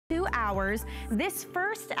2 hours. This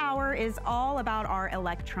first hour is all about our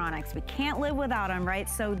electronics. We can't live without them, right?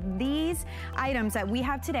 So these items that we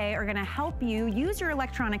have today are gonna help you use your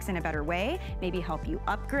electronics in a better way, maybe help you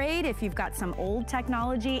upgrade if you've got some old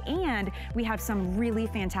technology, and we have some really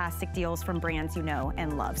fantastic deals from brands you know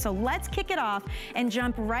and love. So let's kick it off and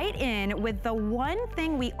jump right in with the one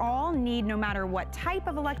thing we all need, no matter what type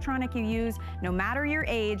of electronic you use, no matter your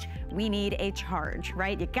age, we need a charge,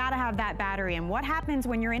 right? You gotta have that battery. And what happens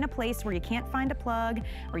when you're in a place where you can't find a plug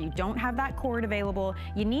or you don't have that cord available?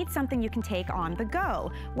 You need something you can take on the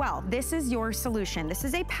go. Well, this is your solution. This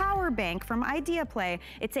is a power bank from IdeaPlay.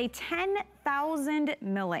 It's a 10,000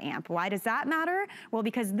 milliamp. Why does that matter? Well,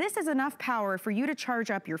 because this is enough power for you to charge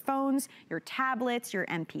up your phones, your tablets, your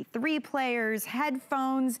MP3 players,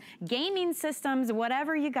 headphones, gaming systems,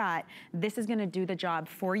 whatever you got. This is gonna do the job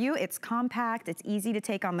for you. It's compact, it's easy to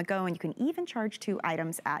take on the go, and you can even charge 2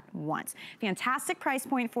 items at once. Fantastic price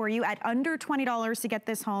point for you at under $20 to get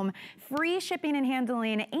this home. Free shipping and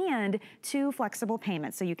handling and 2 flexible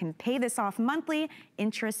payments. So you can pay this off monthly,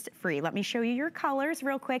 interest free. Let me show you your colors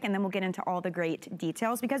real quick, and then we'll get into all the great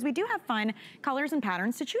details because we do have fun colors and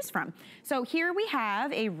patterns to choose from. So here we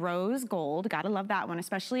have a rose gold. Gotta love that one,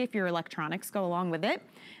 especially if your electronics go along with it.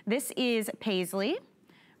 This is paisley.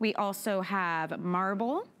 We also have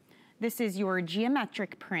marble. This is your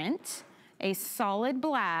geometric print, a solid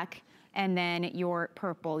black, and then your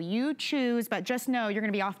purple. You choose, but just know you're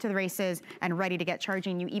gonna be off to the races and ready to get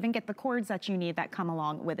charging. You even get the cords that you need that come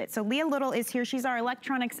along with it. So Leah Little is here. She's our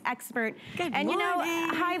electronics expert. Good and morning. You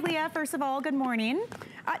know, hi Leah, first of all, good morning.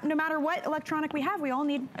 No matter what electronic we have, we all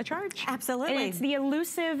need a charge. Absolutely. And it's the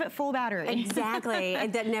elusive full battery. Exactly.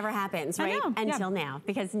 That never happens, right? Until now,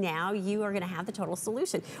 because now you are gonna have the total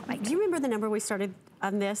solution. Right. Do you remember the number we started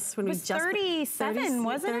on this when we just 37,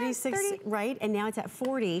 wasn't 36, it? 30? Right? And now it's at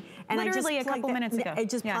 40. And literally a couple minutes ago. It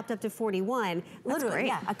just popped up to 41. Literally,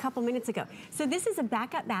 great. a couple minutes ago. So this is a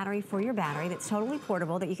backup battery for your battery that's totally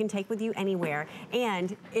portable that you can take with you anywhere,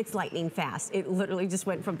 and it's lightning fast. It literally just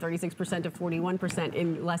went from 36% to 41%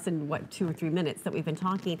 in less than, what, 2 or 3 minutes that we've been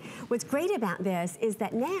talking. What's great about this is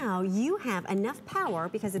that now you have enough power,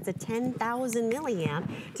 because it's a 10,000 milliamp,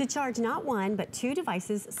 to charge not 1, but 2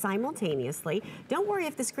 devices simultaneously. Don't worry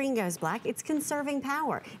if the screen goes black, it's conserving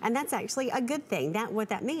power. And that's actually a good thing. What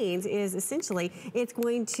that means is essentially it's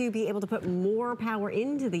going to be able to put more power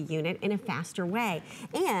into the unit in a faster way.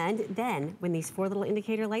 And then when these 4 little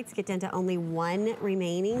indicator lights get down to only 1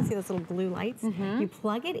 remaining, see those little blue lights? You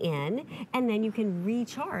plug it in, and then you can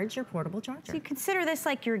recharge your portable charger. So you consider this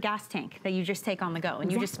like your gas tank that you just take on the go, and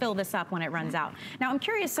you just fill this up when it runs out. Now I'm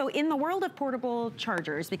curious, so in the world of portable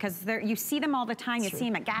chargers, because you see them all the time, you see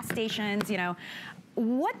them at gas stations, you know,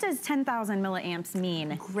 what does 10,000 milliamps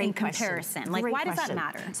mean in comparison? Like, why does that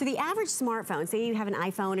matter? So the average smartphone, say you have an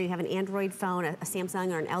iPhone or you have an Android phone, a Samsung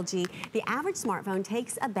or an LG, the average smartphone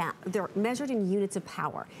takes about, they're measured in units of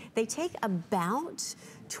power. They take about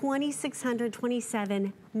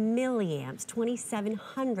 2,627 milliamps,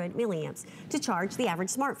 2,700 milliamps to charge the average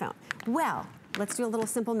smartphone. Well, let's do a little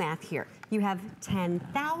simple math here. You have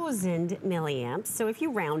 10,000 milliamps. So if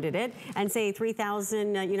you rounded it and say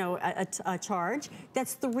 3,000, a charge,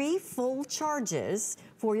 that's 3 full charges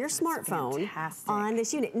for your smartphone on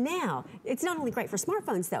this unit. Now, it's not only great for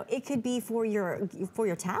smartphones though. It could be for your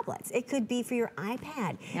tablets. It could be for your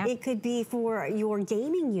iPad. It could be for your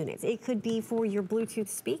gaming units. It could be for your Bluetooth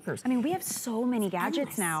speakers. I mean, we have so many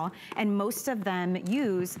gadgets now, and most of them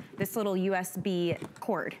use this little USB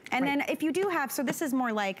cord. And then if you do have, so this is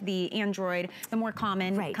more like the Android, the more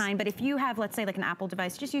common kind, but if you have, let's say, like an Apple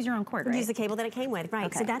device, just use your own cord, right? Use the cable that it came with,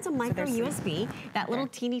 right. So that's a micro USB, that little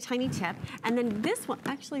teeny tiny tip. And then this one,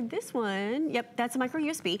 actually this one, yep, that's a micro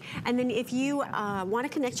USB. And then if you want to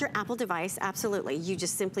connect your Apple device, absolutely, you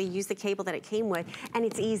just simply use the cable that it came with, and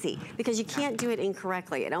it's easy because you can't do it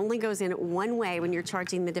incorrectly. It only goes in one way when you're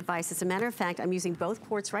charging the device. As a matter of fact, I'm using both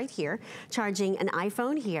ports right here, charging an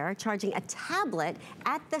iPhone here, charging a tablet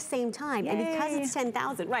at the same time. And because it's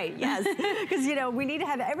 10,000, right, yes, because we need to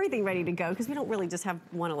have everything ready to go, because we don't really just have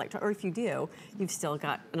one electronic, or if you do, you've still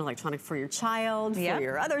got an electronic for your child, for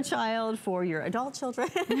your other child, for your adult children.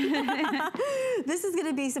 This is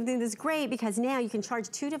gonna be something that's great because now you can charge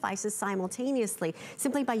 2 devices simultaneously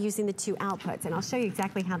simply by using the 2 outputs. And I'll show you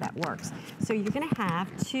exactly how that works. So you're gonna have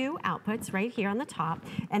 2 outputs right here on the top,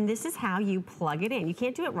 and this is how you plug it in. You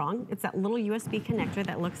can't do it wrong. It's that little USB connector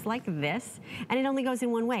that looks like this, and it only goes in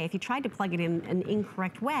one way. If you tried to plug it in an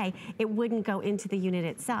incorrect way, it wouldn't go into the unit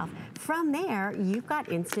itself. From there, you've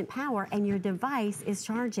got instant power and your device is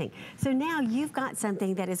charging. So now you've got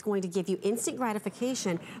something that is going to give you instant gratification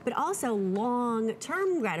gratification, but also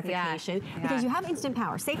long-term gratification because you have instant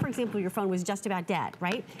power. Say, for example, your phone was just about dead,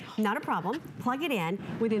 right? Not a problem. Plug it in.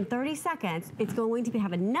 Within 30 seconds, it's going to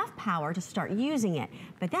have enough power to start using it.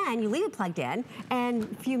 But then you leave it plugged in, and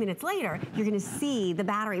a few minutes later, you're going to see the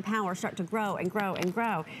battery power start to grow and grow and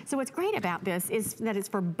grow. So what's great about this is that it's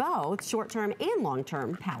for both short-term and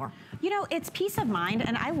long-term power. You know, it's peace of mind,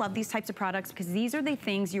 and I love these types of products because these are the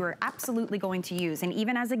things you are absolutely going to use. And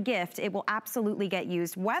even as a gift, it will absolutely get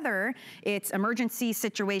used, whether it's emergency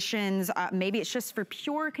situations, maybe it's just for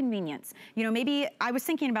pure convenience. You know, maybe I was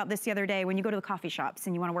thinking about this the other day when you go to the coffee shops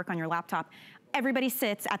and you want to work on your laptop. Everybody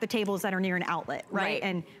sits at the tables that are near an outlet, right?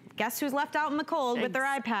 And guess who's left out in the cold with their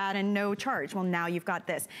iPad and no charge? Well, now you've got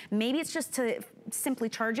this. Maybe it's just to simply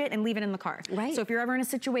charge it and leave it in the car. Right. So if you're ever in a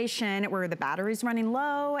situation where the battery's running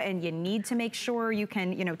low and you need to make sure you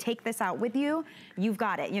can, you know, take this out with you, you've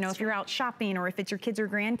got it. You know, if you're out shopping or if it's your kids or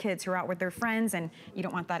grandkids who are out with their friends and you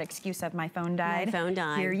don't want that excuse of my phone died. My phone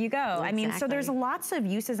died. Here you go. Exactly. I mean, so there's lots of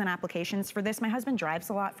uses and applications for this. My husband drives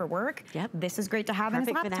a lot for work. This is great to have in his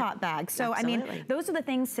laptop bag. So I mean, those are the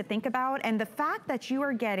things to think about. And the fact that you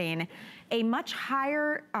are getting a much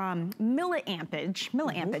higher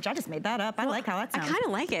milliampage, I just made that up. I like how that sounds. I kind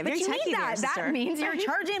of like it. Very techy need that. That means you're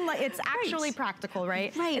charging, it's actually practical,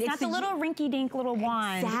 right? Right. It's not the little rinky-dink little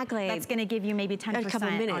wand that's going to give you maybe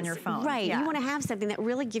 10% on your phone. Right. You want to have something that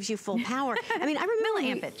really gives you full power. I mean, I remember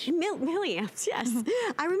milliamps, yes.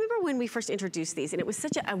 I remember when we first introduced these, and it was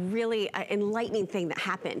such a really enlightening thing that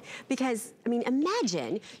happened. Because, I mean,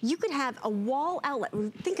 imagine you could have a wall outlet.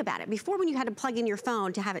 Think about it. Before, when you had to plug in your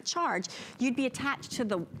phone to have it charged, you'd be attached to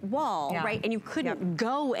the wall, right? And you couldn't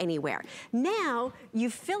go anywhere. Now, you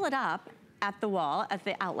fill it up at the wall, at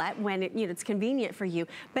the outlet, when it's convenient for you.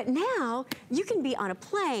 But now, you can be on a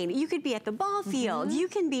plane, you could be at the ball field, you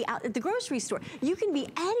can be out at the grocery store, you can be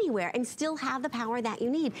anywhere and still have the power that you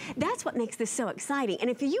need. That's what makes this so exciting. And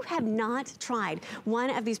if you have not tried one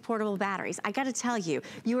of these portable batteries, I gotta tell you,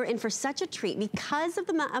 you are in for such a treat because of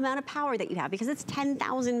the amount of power that you have, because it's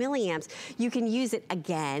 10,000 milliamps. You can use it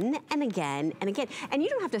again and again and again. And you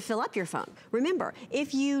don't have to fill up your phone. Remember,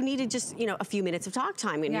 if you needed just, a few minutes of talk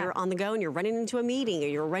time and you're on the go and you're running into a meeting or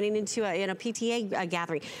you're running into a PTA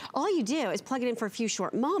gathering, all you do is plug it in for a few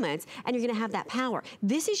short moments and you're gonna have that power.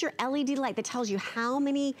 This is your LED light that tells you how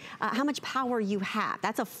much power you have.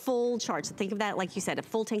 That's a full charge. So think of that, like you said, a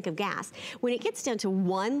full tank of gas. When it gets down to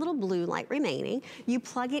one little blue light remaining, you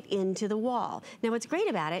plug it into the wall. Now what's great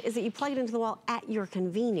about it is that you plug it into the wall at your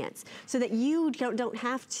convenience so that you don't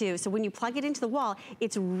have to. So when you plug it into the wall,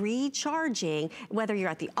 it's recharging, whether you're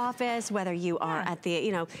at the office, whether you are at the,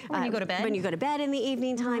 when you go to bed. When you go to bed in the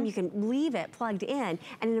evening time, you can leave it plugged in,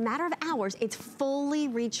 and in a matter of hours, it's fully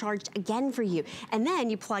recharged again for you. And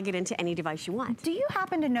then you plug it into any device you want. Do you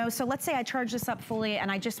happen to know, so let's say I charge this up fully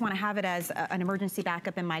and I just want to have it as an emergency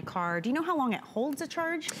backup in my car. Do you know how long it holds a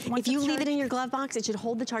charge? If you leave it in your glove box, it should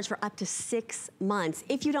hold the charge for up to 6 months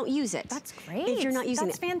if you don't use it. That's great. If you're not using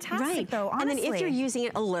That's fantastic though, honestly. And then if you're using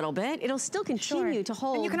it a little bit, it'll still continue to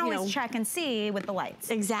hold. And you can always check and see with the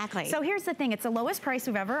lights. Exactly. So here's the thing, it's the lowest price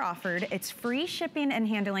we've ever offered. It's free shipping and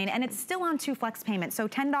handling, and it's still on 2 flex payments. So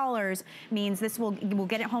 $10 means this will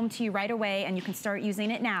get it home to you right away, and you can start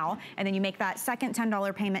using it now. And then you make that second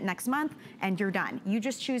 $10 payment next month, and you're done. You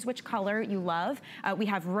just choose which color you love. We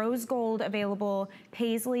have rose gold available,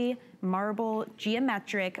 paisley, marble,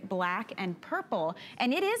 geometric, black, and purple.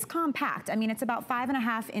 And it is compact. I mean, it's about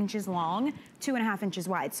 5.5 inches long, 2.5 inches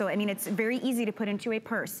wide. So, I mean, it's very easy to put into a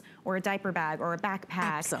purse or a diaper bag or a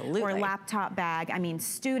backpack or a laptop bag. I mean,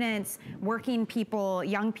 students, working people,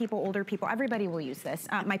 young people, older people, everybody will use this.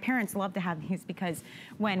 My parents love to have these because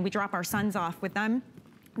when we drop our sons off with them,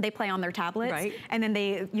 they play on their tablets, and then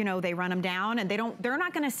they, they run them down, and they're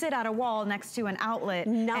not going to sit at a wall next to an outlet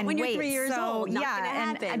not when you're 3 years old. Not gonna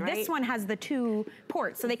happen, and this one has the 2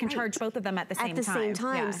 ports, so they can charge both of them at the same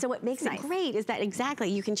time. Yeah. So what makes it great is that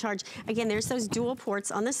you can charge, again, there's those dual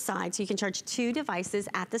ports on the side, so you can charge 2 devices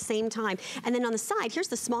at the same time. And then on the side, here's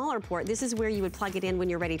the smaller port. This is where you would plug it in when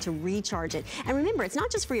you're ready to recharge it. And remember, it's not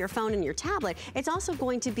just for your phone and your tablet, it's also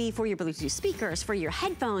going to be for your Bluetooth speakers, for your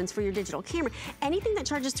headphones, for your digital camera. Anything that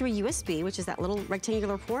charges through a USB, which is that little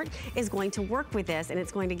rectangular port, is going to work with this, and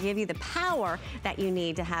it's going to give you the power that you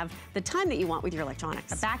need to have the time that you want with your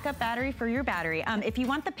electronics. A backup battery for your battery. If you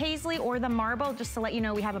want the paisley or the marble, just to let you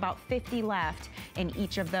know, we have about 50 left in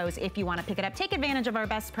each of those if you want to pick it up. Take advantage of our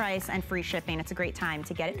best price and free shipping. It's a great time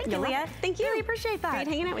to get it. Thank you, Leah. Thank you. Really appreciate that. Great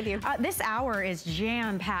hanging out with you. This hour is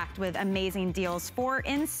jam-packed with amazing deals. For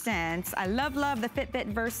instance, I love the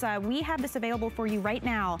Fitbit Versa. We have this available for you right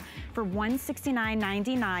now for $169.90.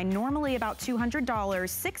 $79.99, normally about $200,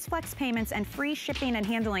 6 flex payments, and free shipping and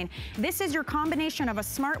handling. This is your combination of a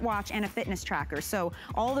smartwatch and a fitness tracker. So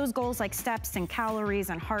all those goals like steps and calories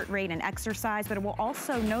and heart rate and exercise, but it will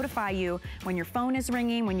also notify you when your phone is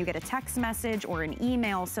ringing, when you get a text message or an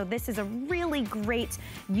email. So this is a really great,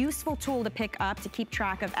 useful tool to pick up to keep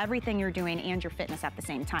track of everything you're doing and your fitness at the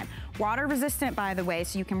same time. Water resistant, by the way,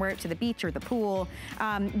 so you can wear it to the beach or the pool.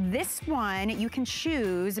 This one, you can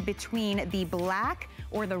choose between the black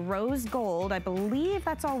or the rose gold. I believe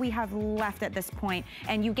that's all we have left at this point.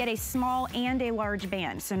 And you get a small and a large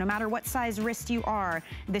band. So no matter what size wrist you are,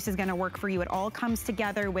 this is gonna work for you. It all comes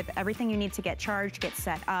together with everything you need to get charged, get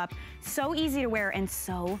set up. So easy to wear and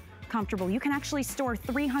so comfortable. You can actually store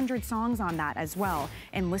 300 songs on that as well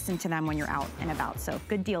and listen to them when you're out and about. So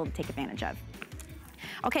good deal to take advantage of.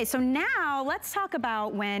 Okay, so now let's talk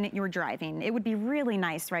about when you're driving. It would be really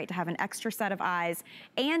nice, right, to have an extra set of eyes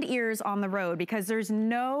and ears on the road, because there's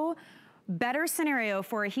no better scenario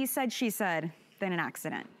for a he said, she said than an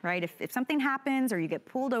accident, right? If something happens or you get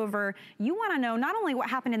pulled over, you wanna know not only what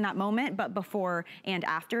happened in that moment, but before and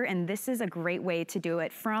after, and this is a great way to do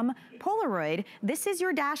it from Polaroid. This is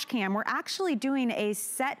your dash cam. We're actually doing a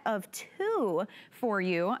set of 2 for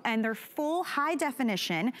you, and they're full high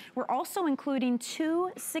definition. We're also including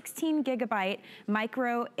 2 16 gigabyte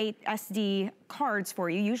micro SD cards for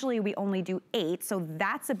you. Usually we only do 8, so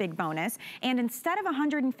that's a big bonus. And instead of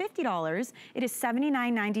 $150, it is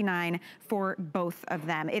 $79.99 for both of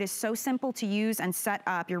them. It is so simple to use and set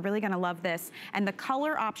up. You're really gonna love this. And the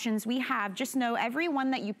color options we have, just know every one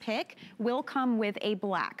that you pick will come with a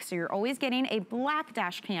black. So you're always getting a black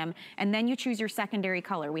dash cam, and then you choose your secondary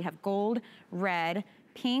color. We have gold, red,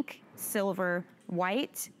 pink, silver,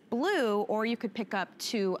 white, blue, or you could pick up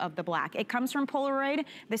 2 of the black. It comes from Polaroid.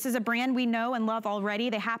 This is a brand we know and love already.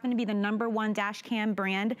 They happen to be the #1 dash cam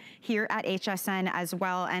brand here at HSN as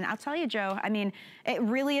well. And I'll tell you, Joe, I mean, it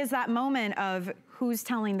really is that moment of who's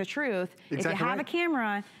telling the truth. Exactly. If you have a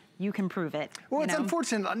camera, you can prove it. Well, it's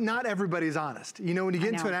unfortunate, not everybody's honest. You know, when you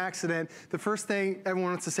get into an accident, the first thing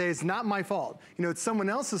everyone wants to say is not my fault. You know, it's someone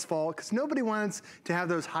else's fault, because nobody wants to have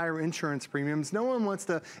those higher insurance premiums. No one wants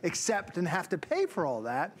to accept and have to pay for all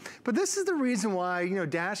that. But this is the reason why, you know,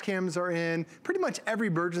 dash cams are in pretty much every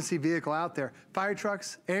emergency vehicle out there. Fire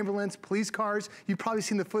trucks, ambulance, police cars. You've probably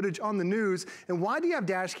seen the footage on the news. And why do you have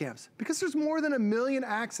dash cams? Because there's more than 1 million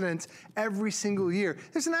accidents every single year.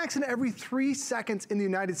 There's an accident every 3 seconds in the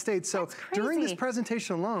United States. So during this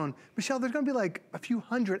presentation alone, Michelle, there's gonna be like a few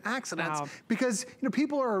hundred accidents because, you know,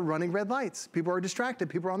 people are running red lights, people are distracted,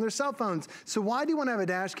 people are on their cell phones. So why do you wanna have a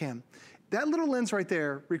dash cam? That little lens right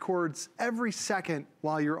there records every second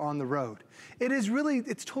while you're on the road. It is really,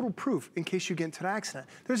 it's total proof in case you get into an accident.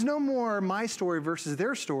 There's no more my story versus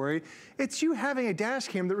their story. It's you having a dash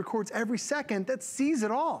cam that records every second, that sees it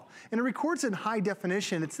all. And it records in high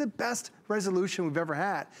definition. It's the best resolution we've ever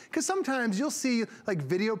had. Because sometimes you'll see like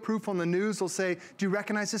video proof on the news. They'll say, do you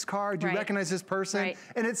recognize this car? Do you recognize this person?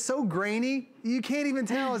 And it's so grainy, you can't even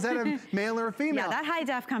tell, is that a male or a female? Yeah, that high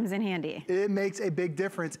def comes in handy. It makes a big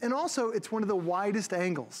difference. And also, it's one of the widest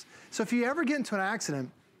angles. So if you ever get into an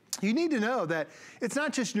accident, you need to know that it's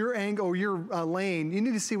not just your angle or your lane. You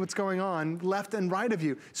need to see what's going on left and right of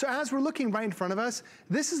you. So as we're looking right in front of us,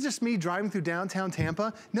 this is just me driving through downtown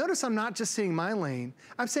Tampa. Notice I'm not just seeing my lane.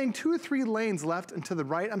 I'm seeing 2 or 3 lanes left and to the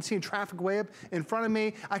right. I'm seeing traffic way up in front of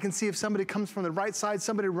me. I can see if somebody comes from the right side,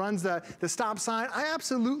 somebody runs the stop sign. I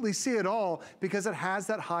absolutely see it all because it has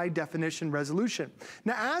that high definition resolution.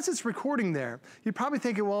 Now, as it's recording there, you're probably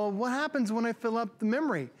thinking, well, what happens when I fill up the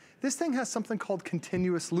memory? This thing has something called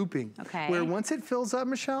continuous looping, where once it fills up,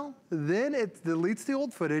 Michelle, then it deletes the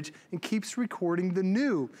old footage and keeps recording the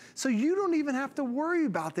new. So you don't even have to worry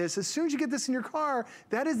about this. As soon as you get this in your car,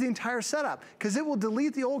 that is the entire setup, because it will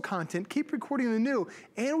delete the old content, keep recording the new,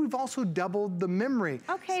 and we've also doubled the memory.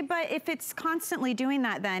 Okay, but if it's constantly doing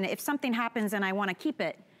that, then if something happens and I want to keep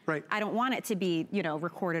it, I don't want it to be, you know,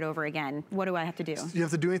 recorded over again. What do I have to do? You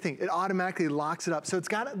have to do anything. It automatically locks it up. So it's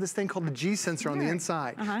got this thing called the G sensor on the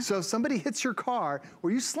inside. So if somebody hits your car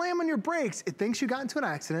or you slam on your brakes, it thinks you got into an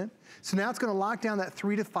accident. So now it's gonna lock down that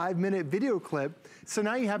 3 to 5 minute video clip. So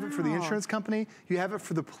now you have it for the insurance company, you have it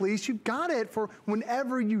for the police, you got it for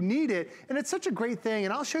whenever you need it. And it's such a great thing.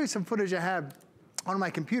 And I'll show you some footage I have on my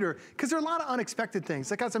computer, because there are a lot of unexpected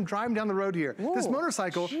things. Like as I'm driving down the road here, this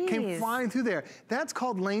motorcycle came flying through there. That's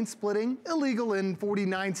called lane splitting, illegal in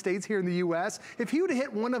 49 states here in the US. If he would have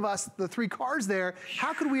hit one of us, the 3 cars there,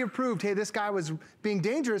 how could we have proved, hey, this guy was being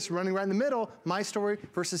dangerous, running right in the middle, my story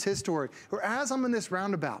versus his story? Or as I'm in this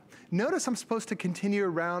roundabout, notice I'm supposed to continue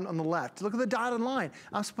around on the left. Look at the dotted line.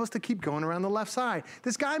 I'm supposed to keep going around the left side.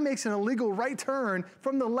 This guy makes an illegal right turn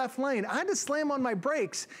from the left lane. I had to slam on my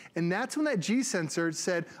brakes, and that's when that G sensor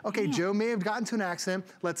said, okay, Joe may have gotten to an accident.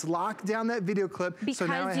 Let's lock down that video clip. Because so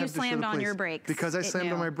now I have you slammed on your brakes. Because I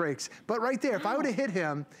slammed on my brakes. But right there, if I would have hit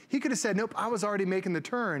him, he could have said, nope, I was already making the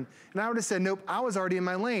turn. And I would have said, nope, I was already in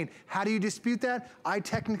my lane. How do you dispute that? I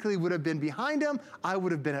technically would have been behind him. I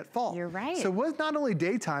would have been at fault. You're right. So it was not only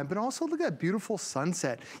daytime, but also look at that beautiful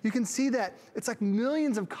sunset. You can see that it's like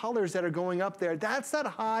millions of colors that are going up there. That's that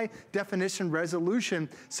high definition resolution.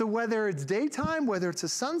 So whether it's daytime, whether it's a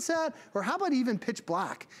sunset, or how about even pitch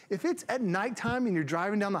black, if it's at nighttime and you're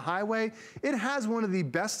driving down the highway, it has one of the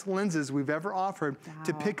best lenses we've ever offered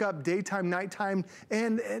to pick up daytime, nighttime,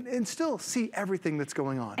 and still see everything that's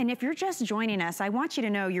going on. And if you're just joining us, I want you to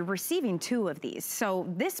know you're receiving 2 of these. So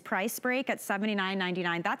this price break at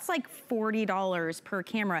 $79.99, that's like $40 per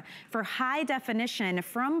camera for high definition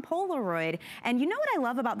from Polaroid. And you know what I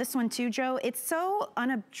love about this one too, Joe? It's so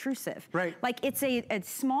unobtrusive. Right. Like it's a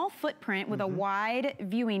small footprint with a wide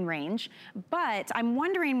viewing range, but I'm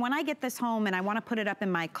wondering when I get this home and I want to put it up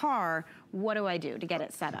in my car, what do I do to get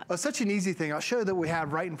it set up? Well, it's such an easy thing. I'll show you that we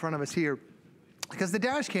have right in front of us here. Because the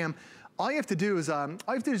dash cam, all you have to do is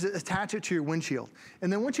attach it to your windshield.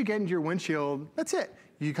 And then once you get into your windshield, that's it.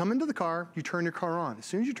 You come into the car, you turn your car on. As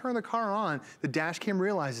soon as you turn the car on, the dash cam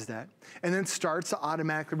realizes that and then starts to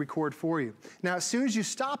automatically record for you. Now, as soon as you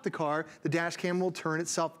stop the car, the dash cam will turn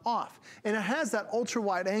itself off. And it has that ultra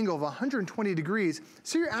wide angle of 120 degrees,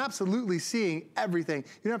 so you're absolutely seeing everything.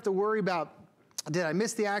 You don't have to worry about, did I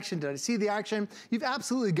miss the action? Did I see the action? You've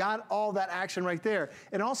absolutely got all that action right there.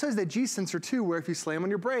 It also has that G sensor too, where if you slam on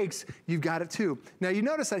your brakes, you've got it too. Now you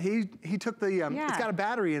notice that he took the, it's got a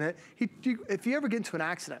battery in it. If you ever get into an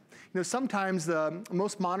accident, you know, sometimes the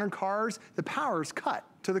most modern cars, the power is cut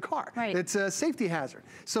to the car. Right. It's a safety hazard.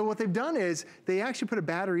 So what they've done is they actually put a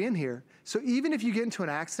battery in here. So even if you get into an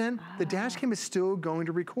accident, the dash cam is still going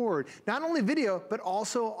to record. Not only video, but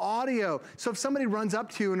also audio. So if somebody runs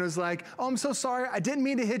up to you and is like, oh, I'm so sorry, I didn't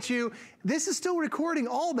mean to hit you, this is still recording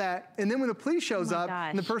all that. And then when the police shows up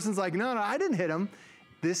and the person's like, no, I didn't hit him,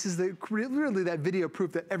 this is really that video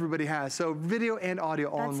proof that everybody has. So video and audio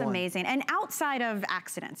all in one. That's amazing. And outside of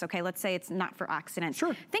accidents, okay, let's say it's not for accidents.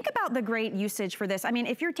 Sure. Think about the great usage for this. I mean,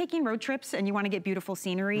 if you're taking road trips and you want to get beautiful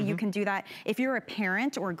scenery, you can do that. If you're a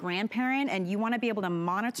parent or grandparent and you want to be able to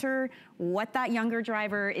monitor what that younger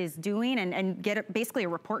driver is doing and get basically a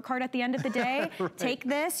report card at the end of the day, take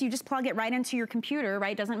this, you just plug it right into your computer,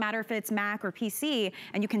 right? Doesn't matter if it's Mac or PC,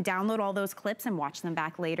 and you can download all those clips and watch them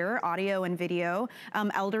back later, audio and video.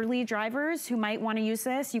 Elderly drivers who might want to use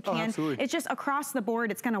this, you can. It's just across the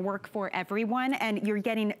board, it's going to work for everyone, and you're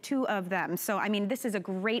getting 2 of them. So, I mean, this is a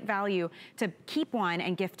great value to keep one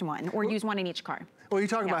and gift one, or use one in each car. Well, you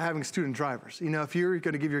talk about having student drivers. You know, if you're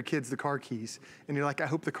going to give your kids the car keys and you're like, I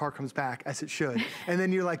hope the car comes back as it should. And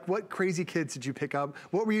then you're like, what crazy kids did you pick up?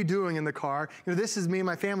 What were you doing in the car? You know, this is me and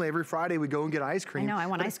my family. Every Friday we go and get ice cream. I know, I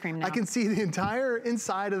want ice cream now. I can see the entire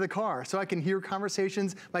inside of the car. So I can hear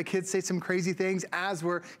conversations. My kids say some crazy things as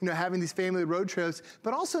we're, you know, having these family road trips.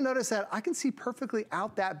 But also notice that I can see perfectly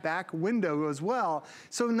out that back window as well.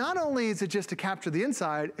 So not only is it just to capture the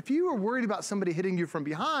inside, if you are worried about somebody hitting you from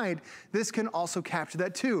behind, this can also capture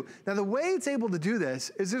that too. Now the way it's able to do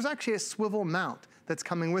this is there's actually a swivel mount that's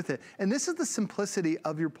coming with it. And this is the simplicity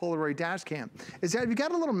of your Polaroid dash cam, is that you've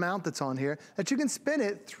got a little mount that's on here that you can spin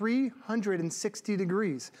it 360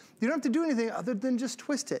 degrees. You don't have to do anything other than just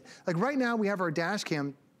twist it. Like right now we have our dash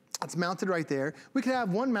cam. It's mounted right there. We could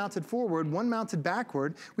have one mounted forward, one mounted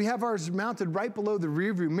backward. We have ours mounted right below the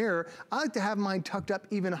rear view mirror. I like to have mine tucked up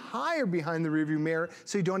even higher behind the rear view mirror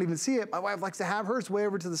so you don't even see it. My wife likes to have hers way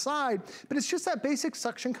over to the side, but it's just that basic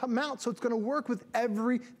suction cup mount, so it's gonna work with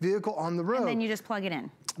every vehicle on the road. And then you just plug it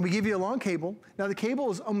in. We give you a long cable. Now the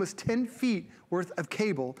cable is almost 10 feet worth of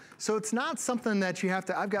cable. So it's not something that you have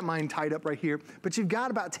to, I've got mine tied up right here, but you've got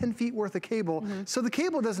about 10 feet worth of cable. So the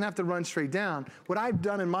cable doesn't have to run straight down. What I've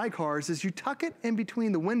done in my cars is you tuck it in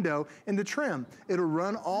between the window and the trim. It'll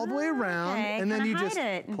run all the way around, and then you just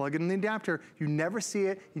plug it in the adapter. You never see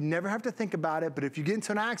it, you never have to think about it, but if you get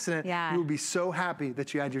into an accident, you will be so happy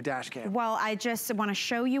that you had your dash cam. Well, I just want to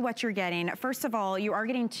show you what you're getting. First of all, you are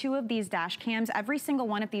getting 2 of these dash cams. Every single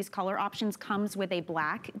one of these color options comes with a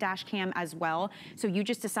black dash cam as well. well. So you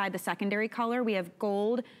just decide the secondary color. We have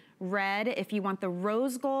gold, red. If you want the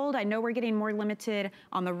rose gold, I know we're getting more limited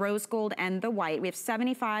on the rose gold and the white. We have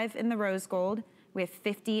 75 in the rose gold. We have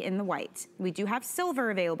 50 in the white. We do have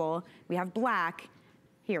silver available. We have black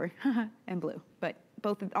here and blue, but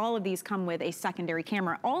all of these come with a secondary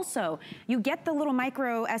camera. Also, you get the little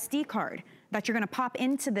micro SD card that you're gonna pop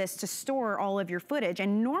into this to store all of your footage.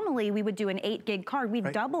 And normally we would do an 8 gig card.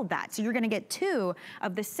 We've doubled that. So you're gonna get 2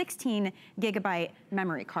 of the 16 gigabyte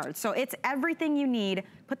memory cards. So it's everything you need.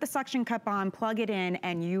 Put the suction cup on, plug it in,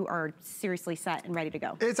 and you are seriously set and ready to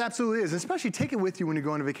go. It absolutely is, especially take it with you when you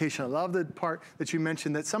go on a vacation. I love the part that you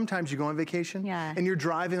mentioned that sometimes you go on vacation and you're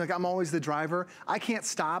driving, like I'm always the driver. I can't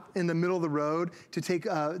stop in the middle of the road to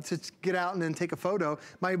get out and then take a photo.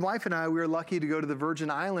 My wife and I, we were lucky to go to the Virgin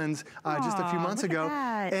Islands just a few months ago,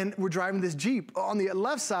 and we're driving this Jeep. On the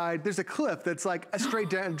left side, there's a cliff that's like a straight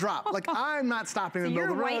down drop. Like I'm not stopping in the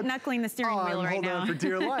middle of the road. You're white knuckling the steering wheel right now. I'm holding on for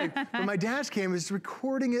dear life. But my dash cam is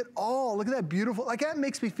recording it all. Look at that beautiful, like that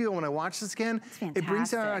makes me feel when I watch this again, it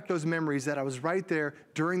brings back those memories that I was right there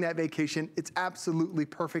during that vacation. It's absolutely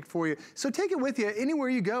perfect for you. So take it with you anywhere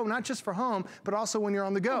you go, not just for home, but also when you're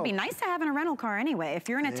on the go. It'd be nice to have in a rental car anyway. If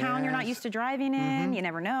you're in a town you're not used to driving in, you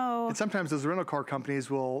never know. And sometimes those rental car companies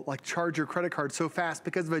will like charge your credit card so fast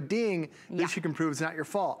because of a ding, this you can prove it's not your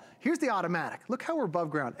fault. Here's the automatic. Look how we're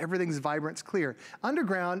above ground. Everything's vibrant, it's clear.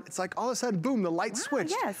 Underground, it's like all of a sudden, boom, the light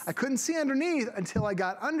switched. I couldn't see underneath until I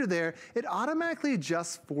got under there. It automatically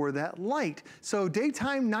adjusts for that light. So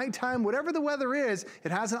daytime, nighttime, whatever the weather is,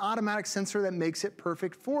 it has an automatic sensor that makes it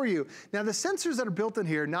perfect for you. Now the sensors that are built in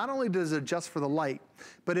here, not only does it adjust for the light,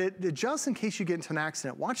 but it adjusts in case you get into an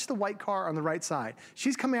accident. Watch the white car on the right side.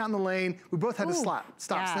 She's coming out in the lane. We both had to stop,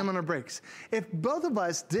 slam on our brakes. If both of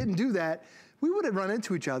us didn't do that, we would have run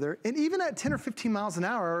into each other. And even at 10 or 15 miles an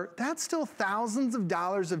hour, that's still thousands of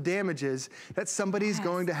dollars of damages that somebody's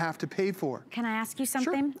going to have to pay for. Can I ask you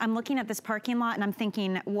something? I'm looking at this parking lot and I'm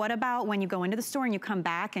thinking, what about when you go into the store and you come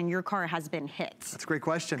back and your car has been hit? That's a great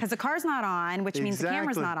question. Because the car's not on, which means the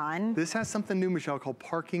camera's not on. This has something new, Michelle, called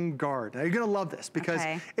Parking Guard. Now you're gonna love this because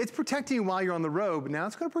it's protecting you while you're on the road, but now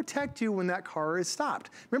it's gonna protect you when that car is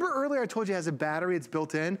stopped. Remember earlier I told you it has a battery, it's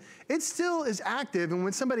built in? It still is active, and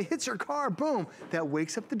when somebody hits your car, boom, that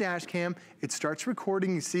wakes up the dash cam, it starts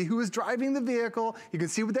recording, you see who is driving the vehicle, you can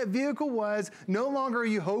see what that vehicle was. No longer are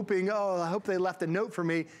you hoping, oh, I hope they left a note for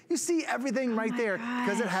me. You see everything right there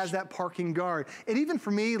because it has that Parking Guard. And even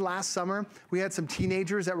for me, last summer, we had some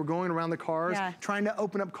teenagers that were going around the cars trying to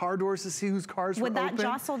open up car doors to see whose cars were open. Would that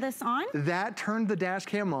jostle this on? That turned the dash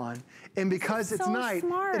cam on. And because it's night,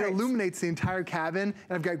 it illuminates the entire cabin,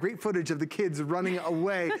 and I've got great footage of the kids running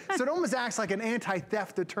away. So it almost acts like an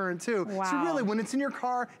anti-theft deterrent too. So really, when it's in your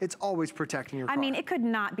car, it's always protecting your car. I mean, it could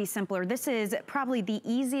not be simpler. This is probably the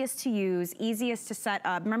easiest to use, easiest to set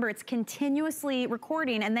up. Remember, it's continuously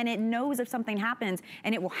recording, and then it knows if something happens,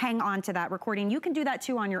 and it will hang on to that recording. You can do that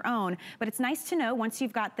too on your own, but it's nice to know once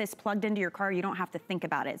you've got this plugged into your car, you don't have to think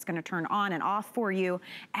about it. It's gonna turn on and off for you,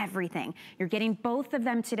 everything. You're getting both of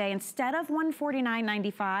them today. Instead of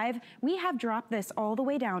 $149.95, we have dropped this all the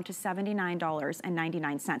way down to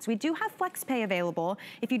 $79.99. We do have FlexPay available.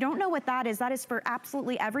 If you don't know what that is for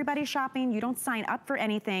absolutely everybody shopping. You don't sign up for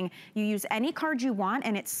anything. You use any card you want,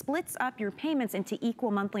 and it splits up your payments into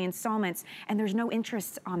equal monthly installments, and there's no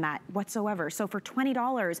interest on that whatsoever. So for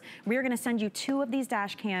 $20, we're gonna send you 2 of these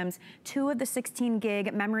dash cams, 2 of the 16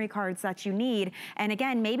 gig memory cards that you need. And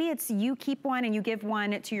again, maybe it's you keep one and you give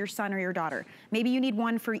one to your son or your daughter. Maybe you need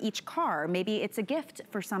one for each car. Maybe it's a gift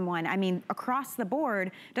for someone. I mean, across the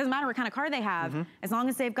board, doesn't matter what kind of car they have, as long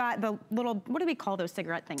as they've got the little, what do we call those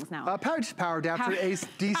cigarette things now? Power adapter, DC,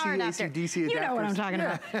 AC, DC adapters. You know what I'm talking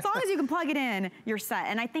about. As long as you can plug it in, you're set.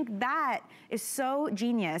 And I think that is so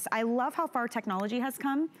genius. I love how far technology has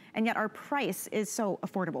come, and yet our price is so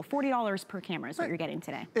affordable. $40 per camera is what you're getting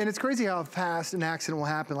today. And it's crazy how fast an accident will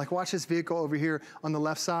happen. Like watch this vehicle over here on the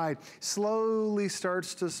left side, slowly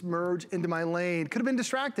starts to merge into my lane. Could have been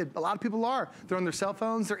distracted. A lot of people are. They're on their cell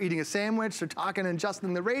phones, they're eating a sandwich, they're talking and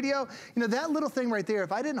adjusting the radio. You know, that little thing right there,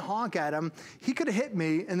 if I didn't honk at him, he could have hit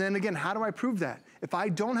me. And then again, how do I prove that? If I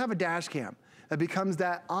don't have a dash cam, that becomes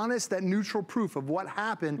that honest, that neutral proof of what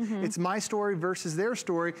happened. It's my story versus their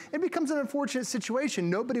story. It becomes an unfortunate situation.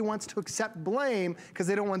 Nobody wants to accept blame because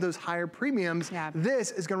they don't want those higher premiums.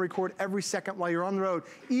 This is gonna record every second while you're on the road.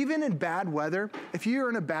 Even in bad weather, if you're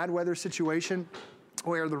in a bad weather situation,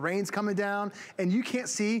 where the rain's coming down and you can't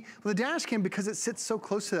see. Well, the dash cam, because it sits so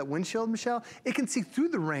close to that windshield, Michelle, it can see through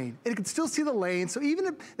the rain. It can still see the lane. So even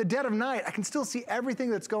in the dead of night, I can still see everything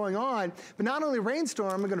that's going on. But not only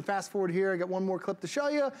rainstorm, I'm gonna fast forward here. I got one more clip to show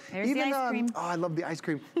you. There's the ice cream. Oh, I love the ice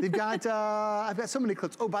cream. They've got, I've got so many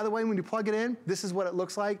clips. Oh, by the way, when you plug it in, this is what it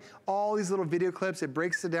looks like. All these little video clips, it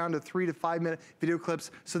breaks it down to 3 to 5 minute video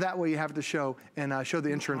clips. So that way you have to show and show the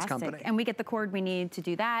insurance company. And we get the cord we need to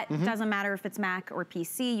do that. Doesn't matter if it's Mac or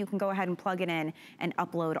PC, you can go ahead and plug it in and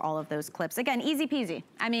upload all of those clips. Again, easy peasy.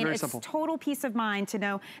 I mean, Very it's simple. Total peace of mind to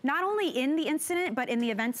know not only in the incident, but in the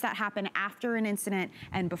events that happen after an incident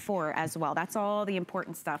and before as well. That's all the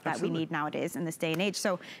important stuff that we need nowadays in this day and age.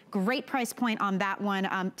 So great price point on that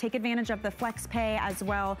one. Take advantage of the Flex Pay as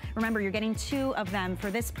well. Remember, you're getting 2 of them for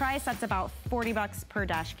this price. That's about $40 per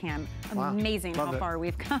dash cam. Wow. Amazing how far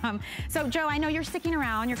we've come. So Joe, I know you're sticking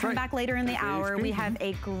around. You're coming back later in the hour. We have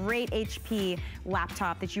a great HP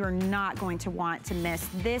laptop that you are not going to want to miss.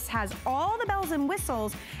 This has all the bells and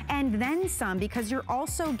whistles and then some, because you're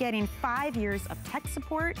also getting 5 years of tech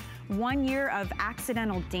support, 1 year of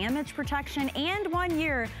accidental damage protection, and 1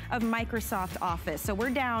 year of Microsoft Office. So we're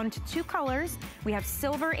down to 2 colors. We have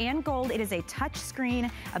silver and gold. It is a touch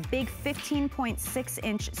screen, a big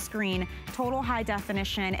 15.6-inch screen, total high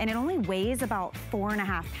definition, and it only weighs about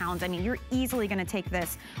 4.5 pounds. I mean, you're easily gonna take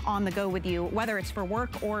this on the go with you, whether it's for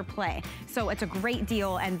work or play. So it's a great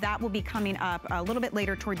deal, and that will be coming up a little bit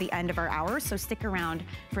later toward the end of our hour, so stick around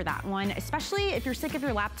for that one, especially if you're sick of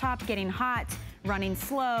your laptop getting hot, running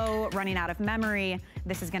slow, running out of memory.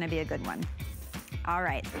 This is gonna be a good one. All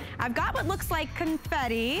right, I've got what looks like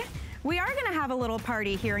confetti. We are gonna have a little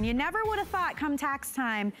party here, and you never would have thought come tax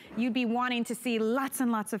time you'd be wanting to see lots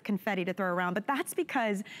and lots of confetti to throw around, but that's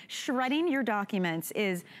because shredding your documents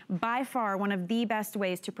is by far one of the best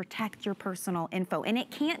ways to protect your personal info. And it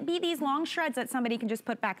can't be these long shreds that somebody can just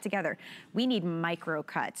put back together. We need micro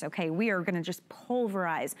cuts, okay? We are gonna just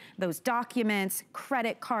pulverize those documents,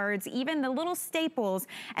 credit cards, even the little staples.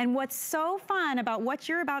 And what's so fun about what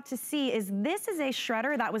you're about to see is this is a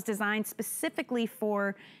shredder that was designed specifically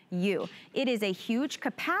for you. It is a huge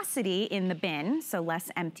capacity in the bin, so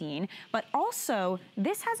less emptying, but also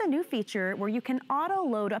this has a new feature where you can auto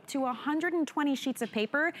load up to 120 sheets of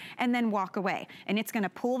paper and then walk away. And it's gonna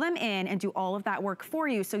pull them in and do all of that work for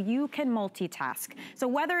you so you can multitask. So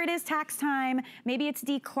whether it is tax time, maybe it's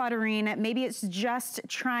decluttering, maybe it's just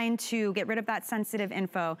trying to get rid of that sensitive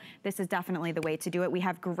info, this is definitely the way to do it. We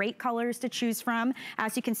have great colors to choose from.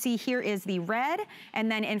 As you can see, here is the red,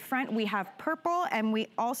 and then in front we have purple, and we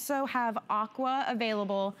also have aqua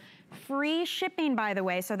available. Free shipping, by the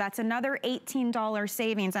way, so that's another $18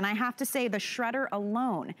 savings. And I have to say, the shredder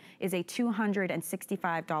alone is a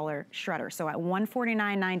 $265 shredder. So at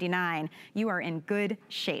 $149.99, you are in good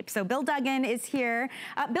shape. So Bill Duggan is here.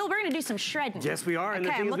 Bill, we're gonna do some shredding. Yes, we are. Okay, and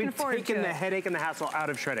the thing is, we've taken the headache and the hassle out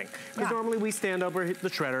of shredding. Because normally we stand over the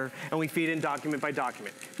shredder and we feed in document by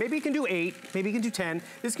document. Maybe you can do 8, maybe you can do 10.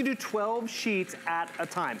 This can do 12 sheets at a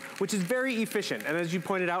time, which is very efficient. And as you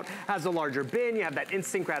pointed out, has a larger bin. You have that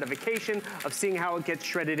instant gratification of seeing how it gets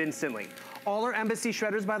shredded instantly. All our Embassy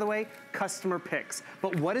shredders, by the way, customer picks.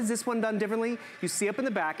 But what is this one done differently? You see up in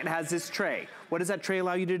the back, it has this tray. What does that tray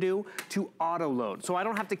allow you to do? To auto load. So I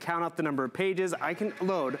don't have to count out the number of pages. I can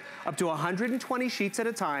load up to 120 sheets at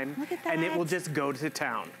a time, and it will just go to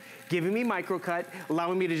town. Giving me microcut,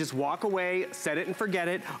 allowing me to just walk away, set it and forget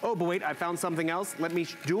it. Oh, but wait, I found something else. Let me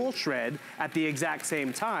dual shred at the exact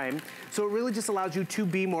same time. So it really just allows you to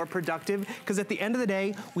be more productive, because at the end of the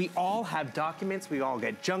day, we all have documents, we all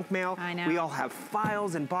get junk mail, we all have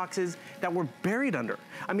files and boxes that we're buried under.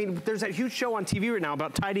 I mean, there's that huge show on TV right now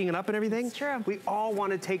about tidying it up and everything. It's true. We all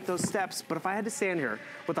want to take those steps, but if I had to stand here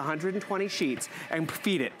with 120 sheets and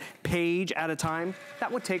feed it page at a time, that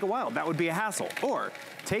would take a while. That would be a hassle. Or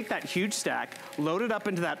take that huge stack, load it up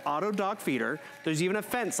into that auto dog feeder. There's even a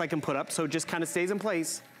fence I can put up so it just kind of stays in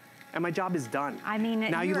place, and my job is done. I mean,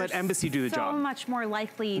 now you let Embassy do the job. So much more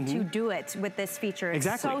likely to do it with this feature.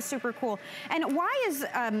 It's so super cool. And why is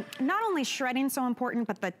not only shredding so important,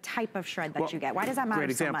 but the type of shred that you get? Why does that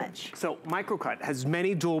matter so much? So microcut has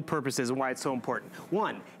many dual purposes and why it's so important.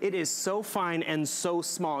 One, it is so fine and so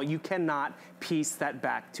small, you cannot piece that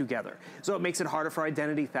back together. So it makes it harder for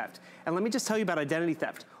identity theft. And let me just tell you about identity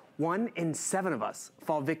theft. 1 in 7 of us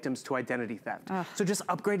fall victims to identity theft. So just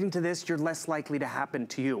upgrading to this, you're less likely to happen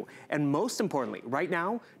to you. And most importantly, right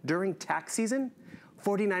now, during tax season,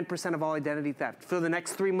 49% of all identity theft. For the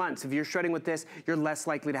next 3 months, if you're shredding with this, you're less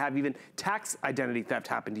likely to have even tax identity theft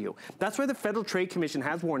happen to you. That's why the Federal Trade Commission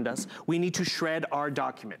has warned us we need to shred our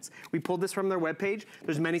documents. We pulled this from their webpage.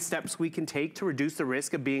 There's many steps we can take to reduce the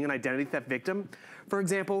risk of being an identity theft victim. For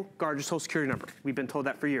example, guard your social security number. We've been told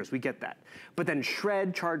that for years, we get that. But then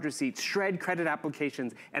shred charge receipts, shred credit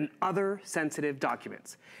applications, and other sensitive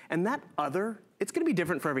documents. And that other, it's gonna be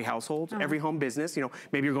different for every household, every home business. You know,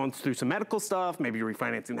 maybe you're going through some medical stuff, maybe you're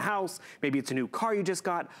refinancing the house, maybe it's a new car you just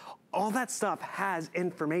got. All that stuff has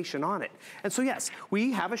information on it. And so yes,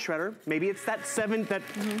 we have a shredder. Maybe it's that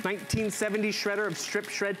 1970s shredder of strip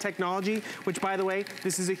shred technology, which by the way,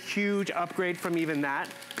 this is a huge upgrade from even that.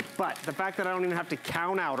 But the fact that I don't even have to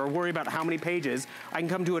count out or worry about how many pages, I can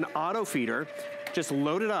come to an auto feeder, just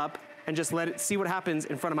load it up and just let it see what happens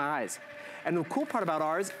in front of my eyes. And the cool part about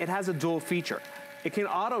ours, it has a dual feature. It can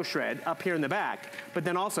auto shred up here in the back, but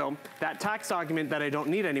then also that tax document that I don't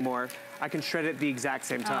need anymore, I can shred it at the exact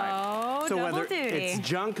same time. Oh, so whether duty. it's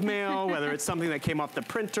junk mail, whether it's something that came off the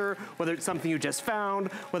printer, whether it's something you just found,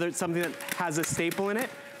 whether it's something that has a staple in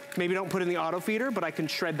it, maybe don't put in the auto feeder, but I can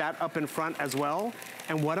shred that up in front as well.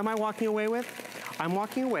 And what am I walking away with? I'm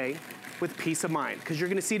walking away with peace of mind, because you're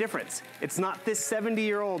gonna see a difference. It's not this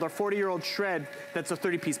 70-year-old or 40-year-old shred that's a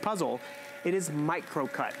 30-piece puzzle. It is micro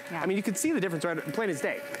cut. Yeah. I mean, you can see the difference right plain as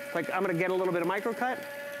day. Like, I'm gonna get a little bit of micro cut.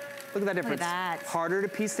 Look at that difference. Look at that. Harder to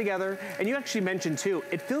piece together. And you actually mentioned too,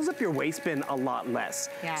 it fills up your waste bin a lot less.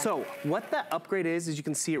 Yeah. So what that upgrade is you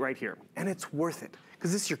can see it right here. And it's worth it,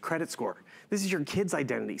 because this is your credit score. This is your kid's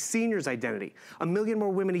identity, senior's identity. 1 million more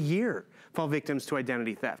women a year fall victims to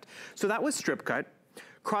identity theft. So that was strip cut.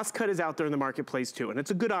 Cross-cut is out there in the marketplace too, and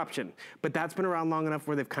it's a good option, but that's been around long enough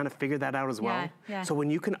where they've kind of figured that out as well. Yeah. So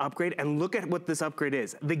when you can upgrade, and look at what this upgrade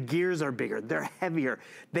is. The gears are bigger, they're heavier.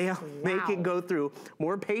 They make it go through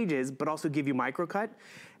more pages, but also give you microcut.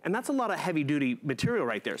 And that's a lot of heavy duty material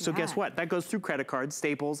right there. So guess what? That goes through credit cards,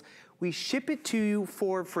 staples. We ship it to you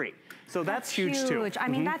for free. So that's huge too. I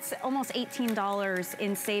mean, that's almost $18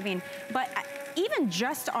 in saving. But even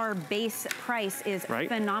just our base price is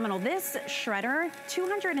phenomenal. This shredder,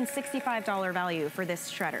 $265 value for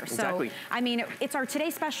this shredder. Exactly. So, I mean, it's our today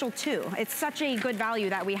special too. It's such a good value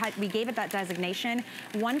that we gave it that designation.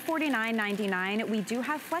 $149.99. We do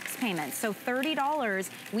have flex payments. So $30,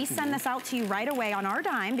 we send this out to you right away on our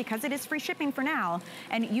dime, because it is free shipping for now.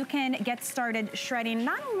 And you can get started shredding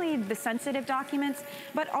not only the sensitive documents,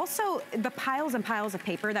 but also the piles and piles of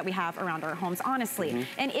paper that we have around our homes, honestly.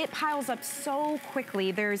 And it piles up so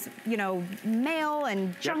quickly. There's, you know, mail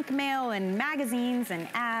and junk mail and magazines and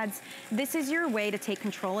ads. This is your way to take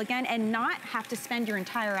control again and not have to spend your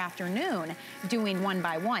entire afternoon doing one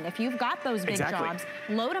by one. If you've got those big jobs,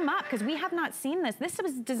 load them up, because we have not seen this. This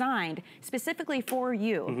was designed specifically for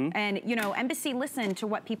you. And, you know, Embassy listened to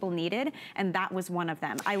what people needed, and that was one of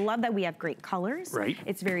them. I love that we have great colors.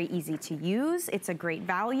 It's very easy to use. It's a great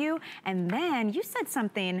value. And then you said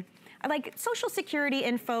something like social security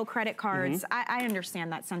info, credit cards. I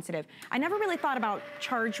understand that's sensitive. I never really thought about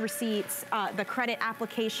charge receipts, the credit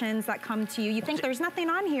applications that come to you. You think there's nothing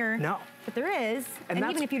on here. No. But there is. And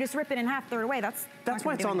even if you just rip it in half, throw it away, that's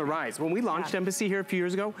why it's on the rise. When we launched Embassy here a few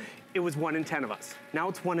years ago, it was 1 in 10 of us. Now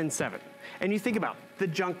it's 1 in 7. And you think about the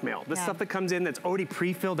junk mail, the stuff that comes in that's already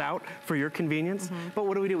pre-filled out for your convenience. But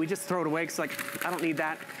what do? We just throw it away because, like, I don't need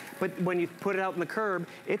that. But when you put it out in the curb,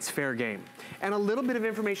 it's fair game. And a little bit of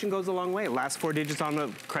information goes a long way. Last 4 digits on the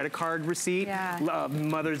credit card receipt,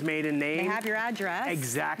 mother's maiden name. They have your address.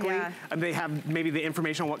 Exactly. They have maybe the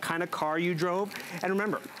information on what kind of car you drove. And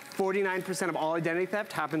remember, 49% of all identity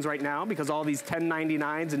theft happens right now because all these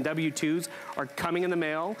 1099s and W-2s are coming in the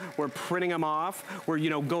mail. We're printing them off. We're,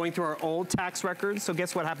 you know, going through our old tax records. So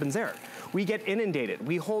guess what happens there? We get inundated.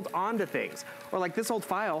 We hold on to things. Or like this old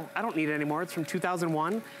file, I don't need it anymore. It's from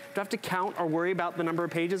 2001. Do I have to count or worry about the number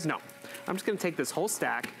of pages? No. I'm just gonna take this whole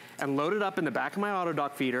stack and load it up in the back of my auto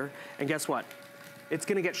dock feeder, and guess what? It's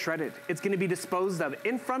gonna get shredded. It's gonna be disposed of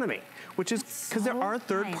in front of me, which is because there are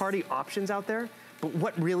third-party options out there, but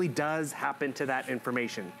what really does happen to that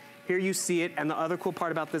information? Here you see it, and the other cool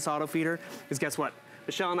part about this auto feeder is, guess what?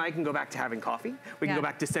 Michelle and I can go back to having coffee. We can go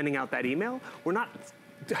back to sending out that email. We're not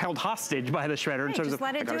held hostage by the shredder in terms of,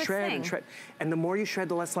 I gotta shred and shred. And the more you shred,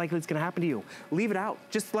 the less likely it's gonna happen to you. Leave it out.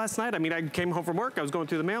 Just last night, I mean, I came home from work, I was going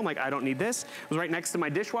through the mail, I'm like, I don't need this. It was right next to my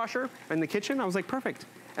dishwasher in the kitchen. I was like, perfect.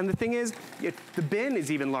 And the thing is, the bin is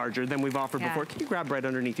even larger than we've offered before. Can you grab right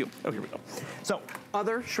underneath you? Oh, here we go. So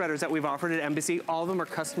other shredders that we've offered at Embassy, all of them are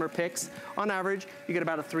customer picks. On average, you get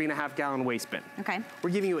about a 3.5 gallon waste bin.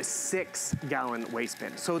 We're giving you a 6 gallon waste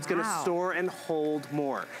bin. So it's gonna store and hold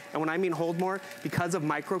more. And when I mean hold more, because of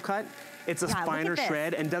micro cut. It's a finer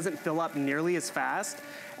shred and doesn't fill up nearly as fast.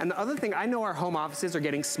 And the other thing, I know our home offices are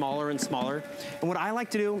getting smaller and smaller. And what I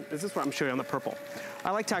like to do, this is what I'm showing you on the purple.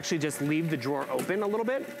 I like to actually just leave the drawer open a little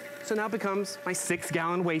bit. So now it becomes my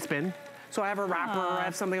 6-gallon waste bin. So I have a wrapper, I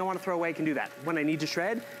have something I want to throw away, I can do that. When I need to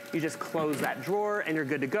shred, you just close that drawer and you're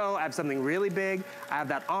good to go. I have something really big, I have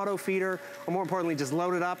that auto feeder, or more importantly, just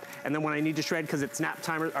load it up, and then when I need to shred, because it's nap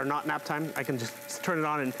time or not nap time, I can just turn it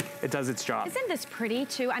on and it does its job. Isn't this pretty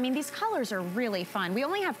too? I mean, these colors are really fun. We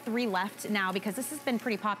only have 3 left now because this has been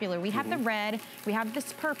pretty popular. We have the red, we have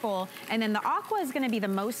this purple, and then the aqua is gonna be the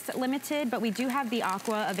most limited, but we do have the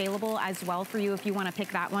aqua available as well for you if you wanna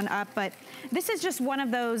pick that one up. But this is just one of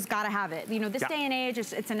those gotta have it. You know, this day and age,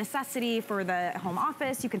 it's a necessity for the home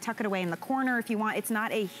office. You can tuck it away in the corner if you want. It's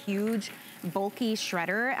not a huge, bulky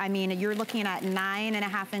shredder. I mean, you're looking at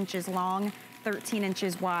 9.5 inches long, 13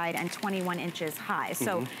 inches wide, and 21 inches high.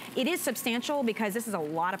 So it is substantial because this is a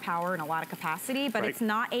lot of power and a lot of capacity, but it's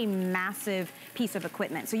not a massive piece of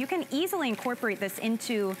equipment. So you can easily incorporate this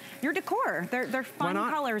into your decor. They're fun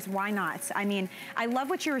colors, why not? I mean, I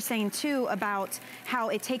love what you were saying too about how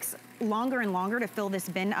it takes longer and longer to fill this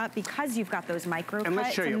bin up because you've got those micro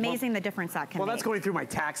cuts. It's amazing the difference that can make. Well, that's going through my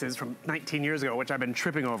taxes from 19 years ago, which I've been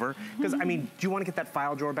tripping over. Because, I mean, do you want to get that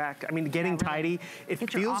file drawer back? I mean, getting tidy, it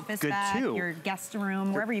feels good too. Your guest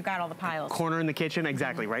room, wherever you've got all the piles. Corner in the kitchen,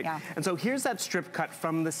 exactly, right? Yeah. And so here's that strip cut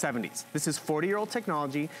from the 70s. This is 40-year-old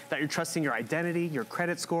technology that you're trusting your identity, your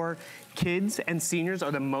credit score. Kids and seniors are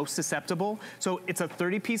the most susceptible. So it's a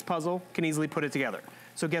 30-piece puzzle, can easily put it together.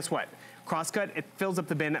 So guess what? Crosscut, it fills up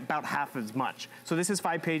the bin about half as much. So this is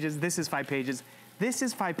 5 pages, this is 5 pages. This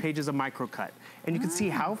is 5 pages of micro cut. And you can see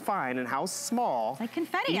how fine and how small like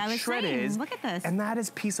confetti, I was shred saying. is. Look at this. And that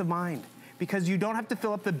is peace of mind. Because you don't have to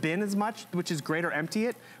fill up the bin as much, which is great, or empty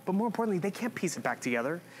it, but more importantly, they can't piece it back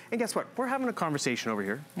together. And guess what? We're having a conversation over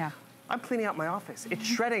here. Yeah. I'm cleaning out my office. It's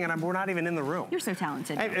shredding and we're not even in the room. You're so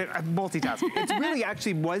talented. I'm multitasking. It really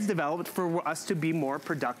actually was developed for us to be more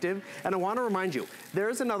productive. And I want to remind you,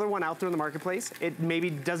 there's another one out there in the marketplace. It maybe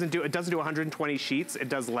doesn't do 120 sheets. It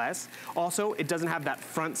does less. Also, it doesn't have that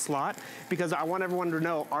front slot because I want everyone to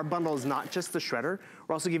know our bundle is not just the shredder.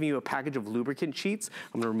 We're also giving you a package of lubricant sheets.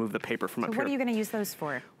 I'm gonna remove the paper from up here. What are you gonna use those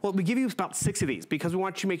for? Well, we give you about 6 of these because we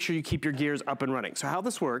want you to make sure you keep your gears up and running. So how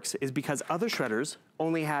this works is because other shredders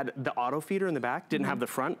only had the auto feeder in the back, didn't have the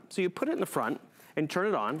front. So you put it in the front and turn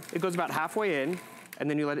it on. It goes about halfway in, and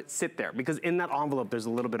then you let it sit there because in that envelope there's a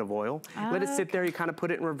little bit of oil. Let it sit there, you kind of put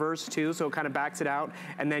it in reverse too, so it kind of backs it out,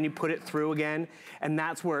 and then you put it through again, and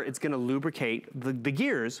that's where it's gonna lubricate the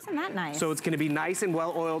gears. Isn't that nice? So it's gonna be nice and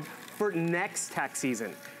well oiled for next tax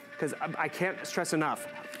season. Because I can't stress enough,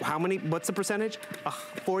 what's the percentage?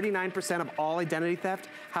 49% of all identity theft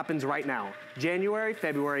happens right now. January,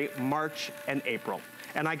 February, March, and April.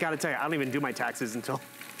 And I gotta tell you, I don't even do my taxes until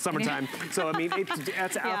summertime. So I mean,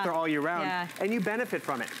 that's out there all year round. And you benefit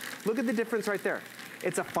from it. Look at the difference right there.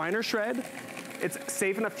 It's a finer shred. It's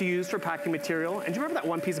safe enough to use for packing material. And do you remember that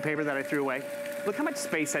one piece of paper that I threw away? Look how much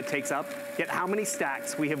space that takes up, yet how many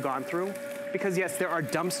stacks we have gone through. Because yes, there are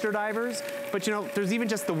dumpster divers, but you know, there's even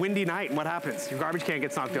just the windy night, and what happens? Your garbage can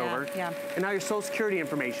gets knocked over. And now your social security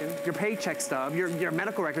information, your paycheck stub, your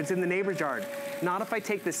medical records in the neighbor's yard. Not if I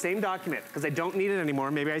take the same document, because I don't need it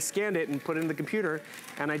anymore. Maybe I scanned it and put it in the computer,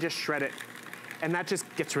 and I just shred it. And that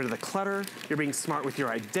just gets rid of the clutter. You're being smart with your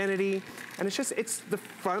identity. And it's the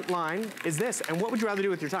front line is this. And what would you rather do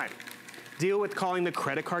with your time? Deal with calling the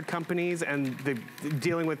credit card companies and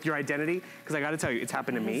dealing with your identity? Because I got to tell you, it's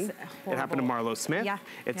happened to me. It happened to Marlo Smith.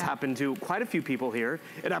 It's happened to quite a few people here.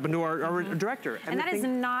 It happened to our director. And that is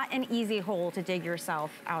not an easy hole to dig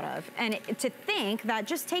yourself out of. And to think that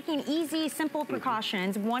just taking easy, simple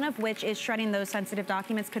precautions, one of which is shredding those sensitive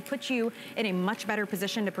documents, could put you in a much better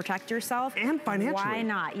position to protect yourself. And financially. Why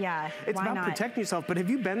not? Yeah. It's about protecting yourself. But have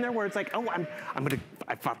you been there where it's like, oh,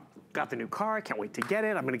 I got the new car, I can't wait to get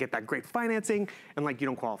it, I'm gonna get that great financing, and like you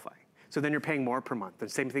don't qualify. So then you're paying more per month. The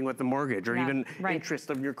same thing with the mortgage or even interest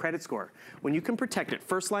of your credit score. When you can protect it,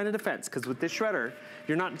 first line of defense, because with this shredder,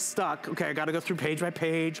 you're not stuck, okay, I gotta go through page by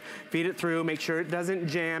page, feed it through, make sure it doesn't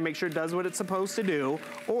jam, make sure it does what it's supposed to do,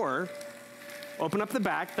 or open up the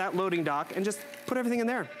back, that loading dock, and just put everything in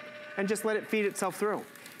there, and just let it feed itself through.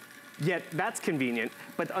 Yet that's convenient,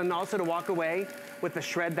 and also to walk away with a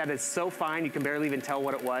shred that is so fine you can barely even tell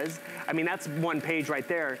what it was. I mean, that's one page right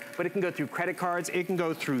there, but it can go through credit cards, it can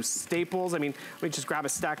go through staples. I mean, let me just grab a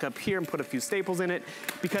stack up here and put a few staples in it,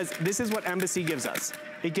 because this is what Embassy gives us.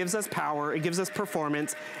 It gives us power, it gives us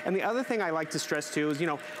performance, and the other thing I like to stress too is, you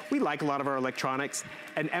know, we like a lot of our electronics,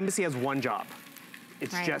 and Embassy has one job.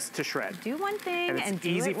 It's just to shred. Do one thing and do it well. It's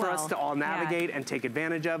easy for us to all navigate and take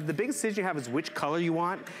advantage of. The biggest decision you have is which color you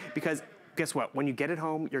want, because guess what? When you get it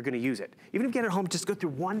home, you're gonna use it. Even if you get it home, just go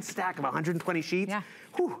through one stack of 120 sheets.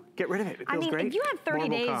 Whew, get rid of it. It feels great. If you have 30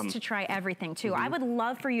 days to try everything too, I would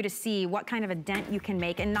love for you to see what kind of a dent you can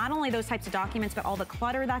make, and not only those types of documents, but all the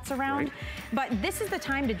clutter that's around. But this is the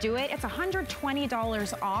time to do it. It's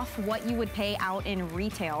 $120 off what you would pay out in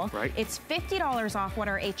retail. It's $50 off what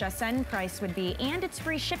our HSN price would be, and it's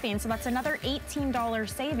free shipping, so that's another $18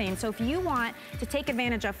 savings. So if you want to take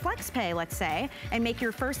advantage of FlexPay, let's say, and make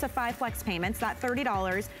your first of 5 flex payments, that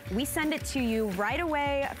 $30, we send it to you right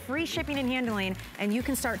away, free shipping and handling, and you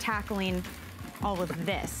can start tackling all of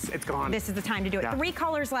this. It's gone. This is the time to do it. 3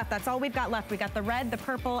 colors left. That's all we've got left. We got the red, the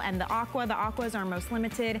purple, and the aqua. The aquas are most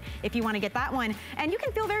limited if you want to get that one. And you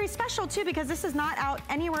can feel very special too, because this is not out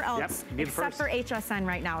anywhere else except for HSN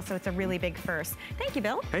right now. So it's a really big first. Thank you,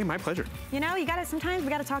 Bill. Hey, my pleasure. You know, you gotta, sometimes we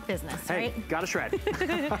gotta talk business, right? Hey, gotta shred.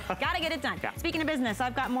 Gotta get it done. Speaking of business,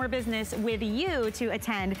 I've got more business with you to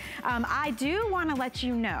attend. I do want to let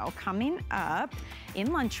you know, coming up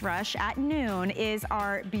in Lunch Rush at noon is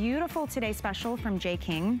our beautiful Today Special from J.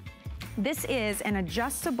 King. This is an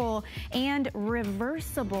adjustable and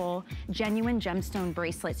reversible genuine gemstone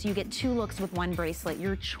bracelet. So you get 2 looks with 1 bracelet.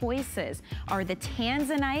 Your choices are the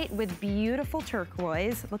tanzanite with beautiful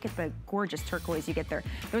turquoise. Look at the gorgeous turquoise you get there.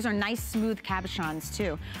 Those are nice smooth cabochons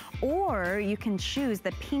too. Or you can choose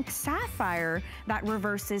the pink sapphire that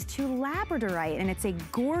reverses to labradorite, and it's a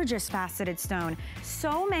gorgeous faceted stone.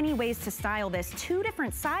 So many ways to style this. 2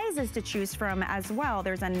 different sizes to choose from as well.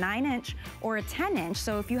 There's a 9-inch or a 10-inch.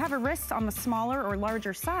 So if you have a wrist on the smaller or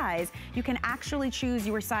larger size, you can actually choose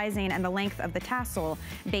your sizing and the length of the tassel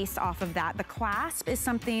based off of that. The clasp is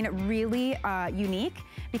something really unique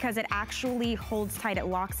because it actually holds tight. It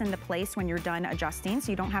locks into place when you're done adjusting,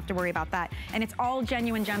 so you don't have to worry about that. And it's all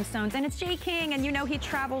genuine gemstones, and it's J. King, and you know he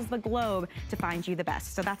travels the globe to find you the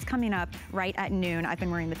best. So that's coming up right at noon. I've been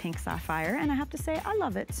wearing the pink sapphire, and I have to say, I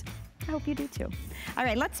love it. I hope you do too. All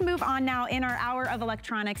right, let's move on now in our hour of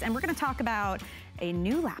electronics, and we're gonna talk about a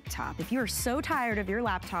new laptop. If you are so tired of your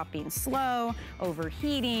laptop being slow,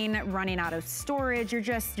 overheating, running out of storage, you're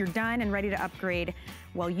done and ready to upgrade,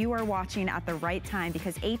 well, you are watching at the right time,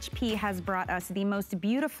 because HP has brought us the most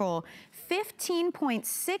beautiful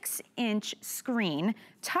 15.6-inch screen,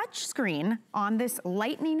 touch screen on this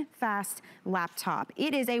lightning fast laptop.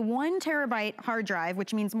 It is a 1 terabyte hard drive,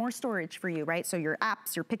 which means more storage for you, right? So your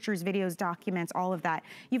apps, your pictures, videos, documents, all of that.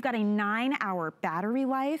 You've got a 9-hour battery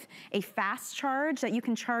life, a fast charge that you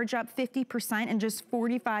can charge up 50% in just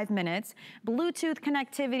 45 minutes, Bluetooth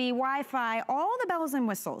connectivity, Wi-Fi, all the bells and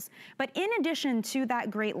whistles. But in addition to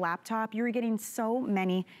that great laptop, you're getting so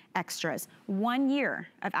many extras. 1 year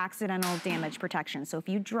of accidental damage protection. So if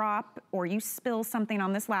you drop or you spill something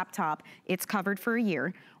on this laptop, it's covered for a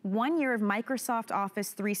year. 1 year of Microsoft Office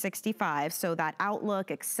 365, so that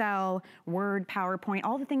Outlook, Excel, Word, PowerPoint,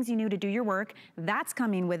 all the things you need to do your work, that's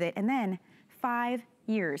coming with it. And then 5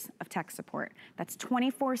 years of tech support. That's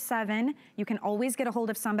 24/7. You can always get a hold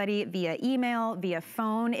of somebody via email, via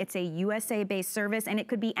phone. It's a USA-based service, and it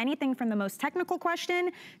could be anything from the most technical question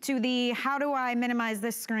to the how do I minimize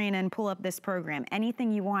this screen and pull up this program.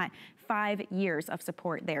 Anything you want. 5 years of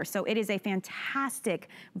support there. So it is a fantastic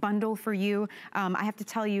bundle for you. I have to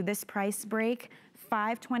tell you, this price break,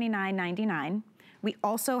 $529.99. We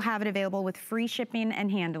also have it available with free shipping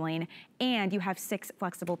and handling, and you have 6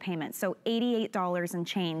 flexible payments. So $88 and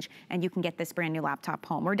change, and you can get this brand new laptop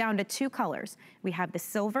home. We're down to 2 colors. We have the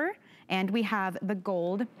silver and we have the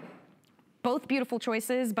gold. Both beautiful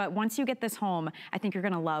choices, but once you get this home, I think you're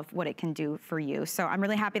gonna love what it can do for you. So I'm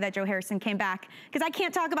really happy that Joe Harrison came back, because I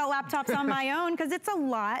can't talk about laptops on my own, because it's a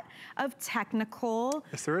lot of technical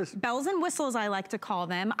bells and whistles, I like to call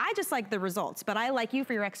them. I just like the results, but I like you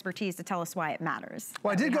for your expertise to tell us why it matters.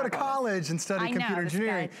 Well, I did go to college and study computer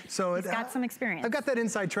engineering. So it's got some experience. I've got that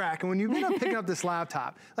inside track. And when you end up picking up this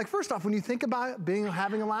laptop, like first off, when you think about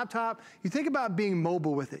having a laptop, you think about being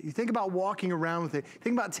mobile with it. You think about walking around with it. You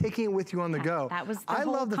think about taking it with you on the go. That was the I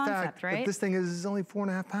whole love the concept, fact right? that this thing is only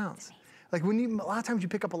 4.5 pounds. Like when a lot of times you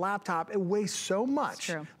pick up a laptop, it weighs so much. It's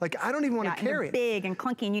true. Like I don't even want to carry it. Big and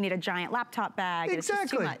clunky, and you need a giant laptop bag. Exactly.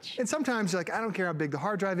 It's just too much. And sometimes, like, I don't care how big the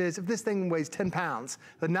hard drive is. If this thing weighs 10 pounds,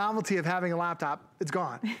 the novelty of having a laptop, it's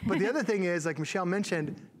gone. But the other thing is, like Michelle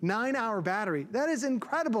mentioned, 9-hour battery. That is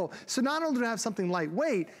incredible. So not only do I have something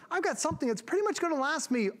lightweight, I've got something that's pretty much going to last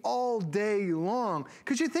me all day long.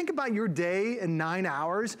 Because you think about your day in 9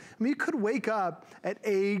 hours. I mean, you could wake up at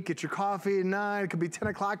 8, get your coffee at 9. It could be 10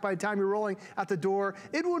 o'clock by the time you're rolling out the door.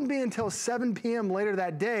 It wouldn't be until 7 p.m. later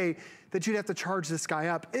that day that you'd have to charge this guy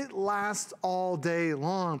up. It lasts all day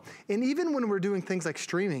long. And even when we're doing things like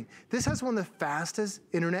streaming, this has one of the fastest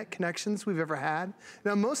internet connections we've ever had.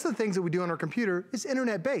 Now, most of the things that we do on our computer is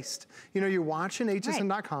internet-based. You know, you're watching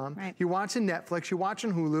hsn.com, you're watching Netflix, you're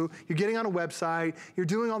watching Hulu, you're getting on a website, you're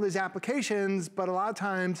doing all these applications, but a lot of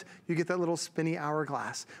times you get that little spinny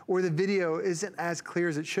hourglass, or the video isn't as clear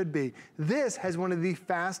as it should be. This has one of the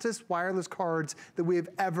fastest wireless cards that we have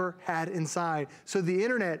ever had inside. So the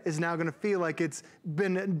internet is now gonna feel like it's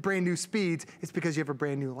been brand new speeds. It's because you have a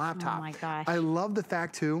brand new laptop. Oh my gosh. I love the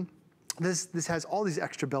fact too, this has all these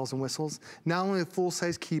extra bells and whistles. Not only a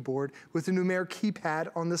full-size keyboard with a numeric keypad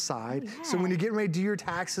on the side. Oh, yeah. So when you're getting ready to do your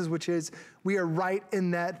taxes, which is, we are right in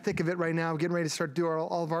that thick of it right now, getting ready to start doing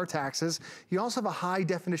all of our taxes. You also have a high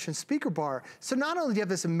definition speaker bar. So not only do you have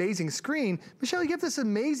this amazing screen, Michelle, you have this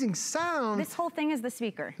amazing sound. This whole thing is the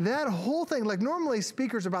speaker. That whole thing, like normally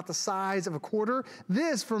speakers are about the size of a quarter.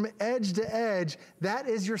 This, from edge to edge, that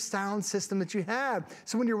is your sound system that you have.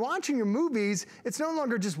 So when you're watching your movies, it's no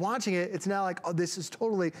longer just watching it, it's now like, oh, this is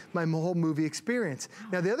totally my whole movie experience.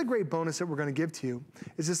 Now, the other great bonus that we're gonna give to you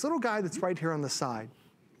is this little guy that's right here on the side.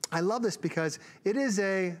 I love this because it is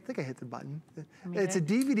I think I hit the button. It's a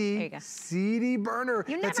DVD CD burner.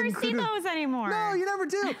 You never see those anymore. No, you never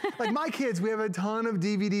do. Like my kids, we have a ton of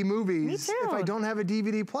DVD movies. Me too. If I don't have a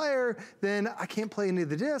DVD player, then I can't play any of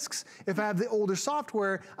the discs. If I have the older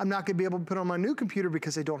software, I'm not gonna be able to put it on my new computer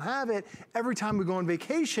because I don't have it. Every time we go on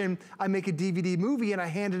vacation, I make a DVD movie and I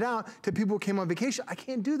hand it out to people who came on vacation. I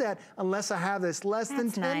can't do that unless I have this. Less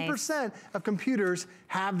than 10% of computers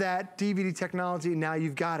have that DVD technology. Now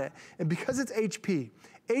you've got it. And because it's HP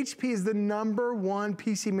is the #1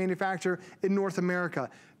 PC manufacturer in North America.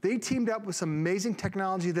 They teamed up with some amazing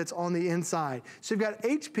technology that's on the inside. So you've got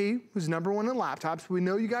HP, who's #1 in laptops. We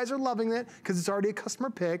know you guys are loving it because it's already a customer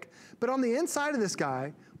pick. But on the inside of this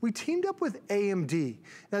guy, we teamed up with AMD.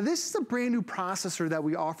 Now this is a brand new processor that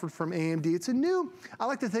we offered from AMD. It's a new, I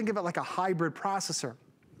like to think of it like a hybrid processor.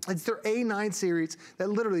 It's their A9 series that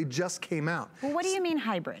literally just came out. Well, what do you mean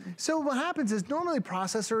hybrid? So what happens is normally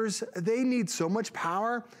processors, they need so much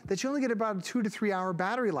power that you only get about a 2 to 3 hour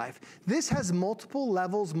battery life. This has multiple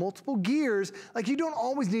levels, multiple gears. Like you don't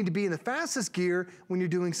always need to be in the fastest gear when you're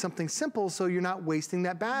doing something simple so you're not wasting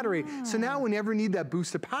that battery. So now whenever you need that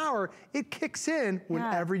boost of power, it kicks in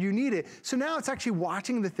whenever you need it. So now it's actually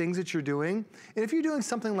watching the things that you're doing. And if you're doing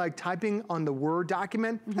something like typing on the Word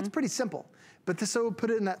document, that's pretty simple. But this will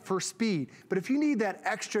put it in that first speed. But if you need that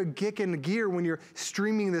extra kick in the gear when you're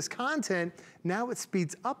streaming this content, now it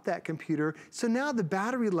speeds up that computer. So now the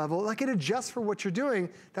battery level, like it adjusts for what you're doing.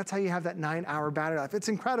 That's how you have that 9 hour battery life. It's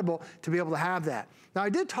incredible to be able to have that. Now I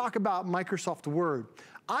did talk about Microsoft Word.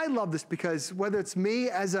 I love this because whether it's me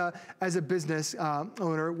as a business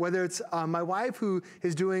owner, whether it's my wife who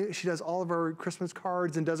is she does all of our Christmas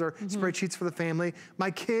cards and does our spreadsheets for the family. My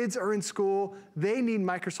kids are in school, they need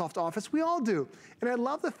Microsoft Office, we all do. And I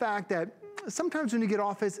love the fact that sometimes when you get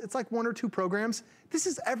Office, it's like 1 or 2 programs. This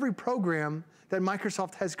is every program that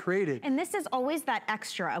Microsoft has created. And this is always that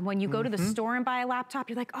extra. When you go to the store and buy a laptop,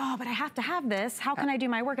 you're like, oh, but I have to have this. How can I do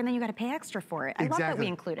my work? And then you got to pay extra for it. I love that we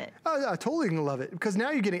include it. Oh, I totally gonna love it because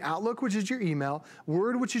now you're getting Outlook, which is your email,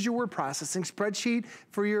 Word, which is your word processing, Spreadsheet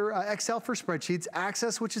for your Excel for spreadsheets,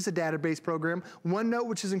 Access, which is a database program, OneNote,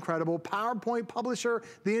 which is incredible, PowerPoint, Publisher,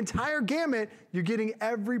 the entire gamut. You're getting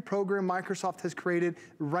every program Microsoft has created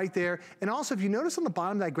right there. And also, if you notice on the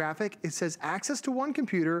bottom of that graphic, it says access to 1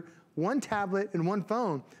 computer, 1 tablet, and 1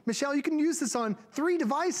 phone. Michelle, you can use this on 3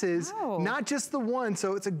 devices, not just the 1,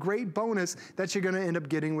 so it's a great bonus that you're gonna end up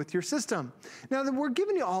getting with your system. Now that we're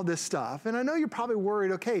giving you all this stuff, and I know you're probably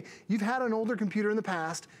worried, okay, you've had an older computer in the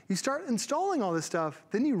past, you start installing all this stuff,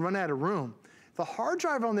 then you run out of room. The hard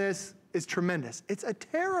drive on this is tremendous. It's a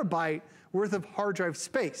terabyte worth of hard drive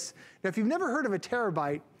space. Now, if you've never heard of a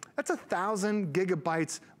terabyte, that's 1,000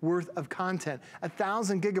 gigabytes worth of content,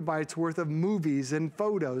 1,000 gigabytes worth of movies and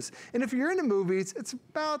photos. And if you're into movies, it's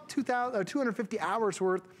about 250 hours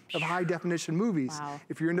worth of high definition movies. Wow.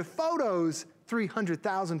 If you're into photos,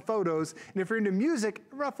 300,000 photos. And if you're into music,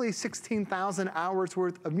 roughly 16,000 hours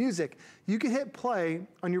worth of music. You can hit play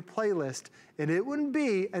on your playlist, and it wouldn't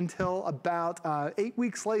be until about 8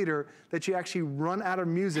 weeks later that you actually run out of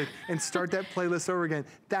music and start that playlist over again.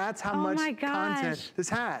 That's how much content this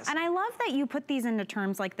has. And I love that you put these into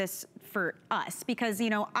terms like this for us, because, you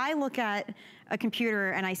know, I look at a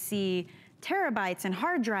computer and I see terabytes and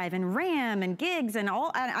hard drive and RAM and gigs and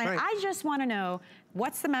all, and I just want to know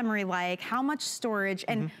what's the memory like, how much storage,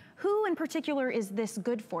 and who in particular is this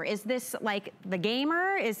good for? Is this like the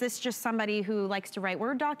gamer? Is this just somebody who likes to write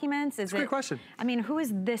Word documents? Is That's a great question. I mean, who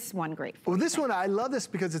is this one great for? Well, this one, I love this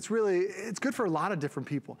because it's good for a lot of different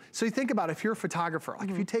people. So you think about if you're a photographer,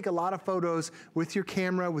 like if you take a lot of photos with your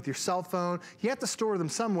camera, with your cell phone, you have to store them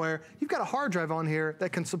somewhere. You've got a hard drive on here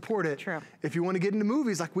that can support it. True. If you want to get into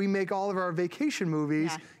movies, like we make all of our vacation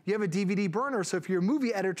movies, you have a DVD burner, so if you're a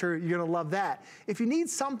movie editor, you're gonna love that. If you need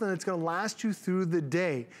something that's gonna last you through the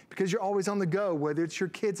day, because you're always on the go, whether it's your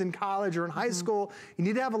kids in college or in high school, you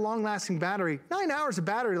need to have a long-lasting battery. 9 hours of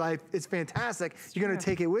battery life is fantastic. You're gonna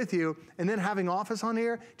take it with you, and then having Office on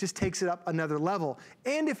here just takes it up another level.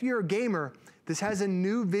 And if you're a gamer, this has a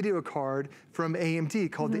new video card from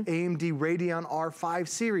AMD called the AMD Radeon R5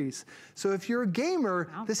 series. So if you're a gamer,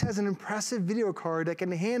 this has an impressive video card that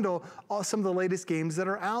can handle some of the latest games that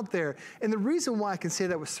are out there. And the reason why I can say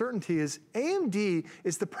that with certainty is AMD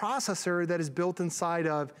is the processor that is built inside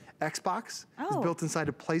of Xbox, is built inside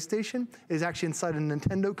of PlayStation, it is actually inside of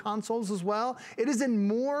Nintendo consoles as well. It is in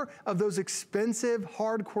more of those expensive,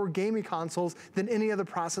 hardcore gaming consoles than any other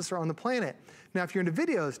processor on the planet. Now, if you're into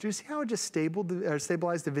videos, do you see how it just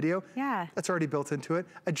stabilized the video? Yeah. That's already built into it.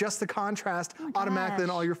 Adjust the contrast automatically in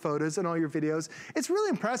all your photos and all your videos. It's really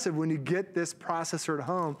impressive when you get this processor at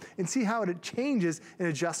home and see how it changes and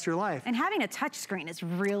adjusts your life. And having a touch screen is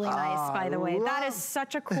really nice, by the way. That is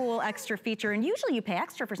such a cool extra feature. And usually you pay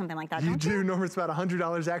extra for something like that, don't you? You do. Normally it's about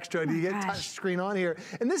 $100 extra and you get touch screen on here.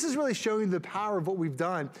 And this is really showing the power of what we've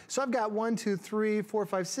done. So I've got 1, 2, 3, 4,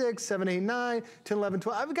 5, 6, 7, 8, 9, 10, 11,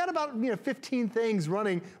 12. I've got about 15 things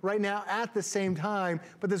running right now at the same time,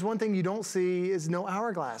 but there's one thing you don't see is no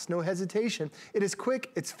hourglass, no hesitation. It is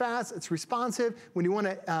quick, it's fast, it's responsive. When you want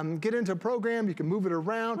to get into a program, you can move it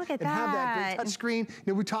around and have that great touch screen.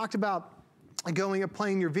 We talked about going and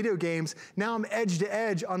playing your video games. Now I'm edge to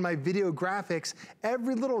edge on my video graphics.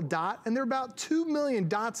 Every little dot, and there are about 2 million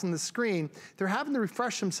dots on the screen, they're having to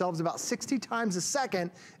refresh themselves about 60 times a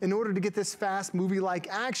second in order to get this fast movie-like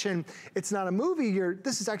action. It's not a movie,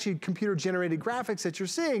 this is actually computer-generated graphics that you're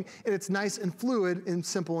seeing, and it's nice and fluid and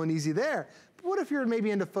simple and easy there. But what if you're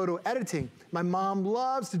maybe into photo editing? My mom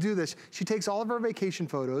loves to do this. She takes all of her vacation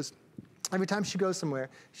photos. Every time she goes somewhere,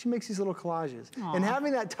 she makes these little collages. And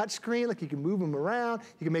having that touch screen, like you can move them around,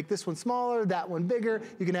 you can make this one smaller, that one bigger,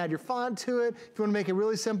 you can add your font to it. If you wanna make it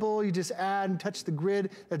really simple, you just add and touch the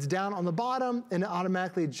grid that's down on the bottom and it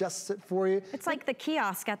automatically adjusts it for you. It's like the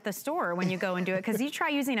kiosk at the store when you go and do it, because you try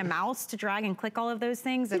using a mouse to drag and click all of those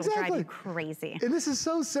things, it'll drive you crazy. And this is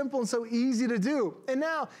so simple and so easy to do. And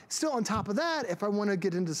now, still on top of that, if I wanna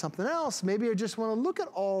get into something else, maybe I just wanna look at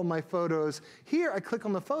all my photos. Here, I click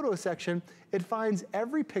on the photo section, it finds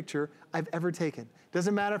every picture I've ever taken.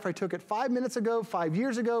 Doesn't matter if I took it 5 minutes ago, 5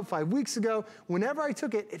 years ago, 5 weeks ago, whenever I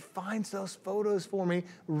took it, it finds those photos for me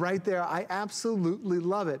right there. I absolutely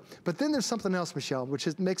love it. But then there's something else, Michelle, which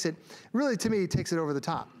makes it, really to me, takes it over the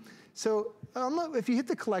top. So if you hit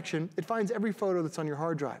the collection, it finds every photo that's on your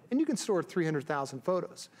hard drive, and you can store 300,000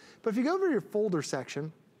 photos. But if you go over to your folder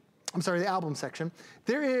section, I'm sorry, the album section,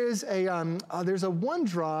 there is there's a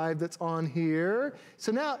OneDrive that's on here.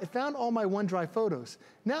 So now it found all my OneDrive photos.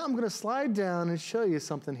 Now I'm gonna slide down and show you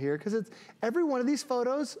something here, because every one of these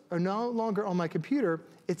photos are no longer on my computer,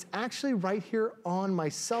 it's actually right here on my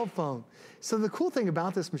cell phone. So the cool thing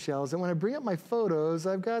about this, Michelle, is that when I bring up my photos,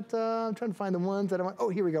 I've got, I'm trying to find the ones that I want, oh,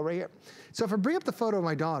 here we go, right here. So if I bring up the photo of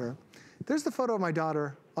my daughter, there's the photo of my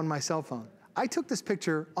daughter on my cell phone. I took this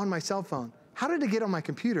picture on my cell phone. How did it get on my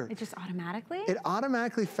computer? It just automatically? It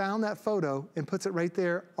automatically found that photo and puts it right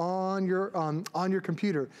there on your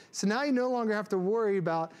computer. So now you no longer have to worry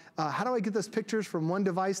about how do I get those pictures from one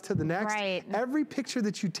device to the next. Right. Every picture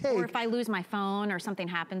that you take. Or if I lose my phone or something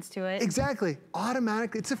happens to it. Exactly,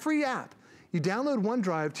 automatically. It's a free app. You download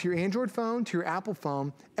OneDrive to your Android phone, to your Apple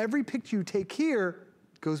phone. Every picture you take here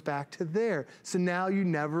goes back to there. So now you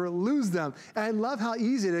never lose them. And I love how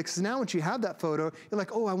easy it is, because now once you have that photo, you're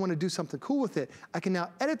like, oh, I want to do something cool with it. I can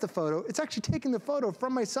now edit the photo. It's actually taking the photo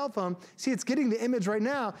from my cell phone. See, it's getting the image right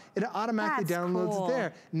now, and it automatically downloads it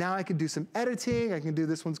there. Now I can do some editing. I can do,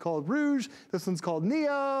 this one's called Rouge, this one's called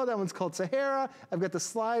Neo, that one's called Sahara. I've got the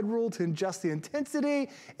slide rule to adjust the intensity.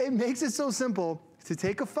 It makes it so simple to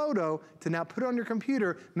take a photo, to now put it on your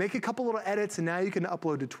computer, make a couple little edits, and now you can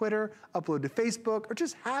upload to Twitter, upload to Facebook, or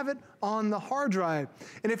just have it on the hard drive.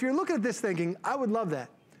 And if you're looking at this thinking, I would love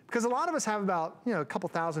that. Because a lot of us have about, a couple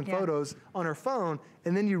thousand photos on our phone,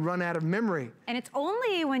 and then you run out of memory. And it's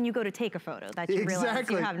only when you go to take a photo that you realize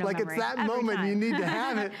you have no memory. It's that moment you need to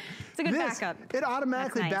have it. It's a good backup. It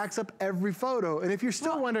automatically backs up every photo. And if you're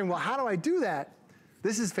still wondering, well, how do I do that?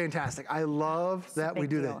 This is fantastic. I love that we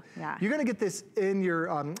do that. Yeah. You're gonna get this in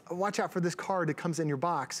your, watch out for this card that comes in your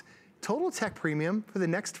box. Total Tech Premium for the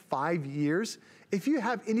next 5 years. If you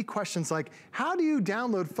have any questions like, how do you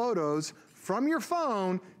download photos from your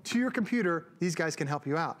phone to your computer, these guys can help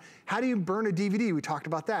you out. How do you burn a DVD? We talked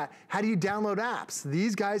about that. How do you download apps?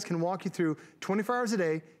 These guys can walk you through 24 hours a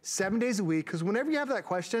day, 7 days a week, because whenever you have that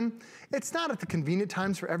question, it's not at the convenient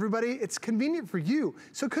times for everybody, it's convenient for you.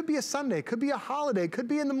 So it could be a Sunday, it could be a holiday, it could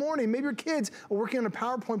be in the morning, maybe your kids are working on a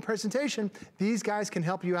PowerPoint presentation. These guys can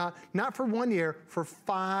help you out, not for 1 year, for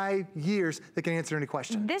 5 years. They can answer any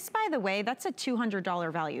question. This, by the way, that's a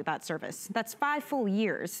 $200 value, that service. That's 5 full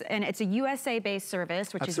years, and it's a USA-based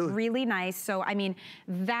service, which is really nice. So, I mean,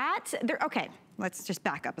 okay, let's just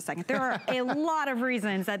back up a second. There are a lot of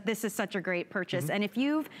reasons that this is such a great purchase. And if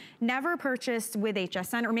you've never purchased with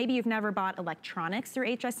HSN, or maybe you've never bought electronics through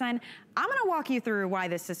HSN, I'm gonna walk you through why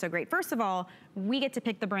this is so great. First of all, we get to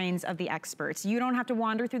pick the brains of the experts. You don't have to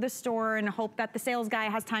wander through the store and hope that the sales guy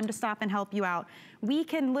has time to stop and help you out. We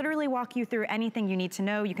can literally walk you through anything you need to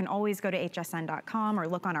know. You can always go to hsn.com or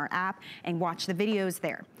look on our app and watch the videos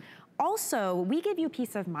there. Also, we give you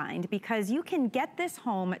peace of mind because you can get this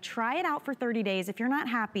home, try it out for 30 days. If you're not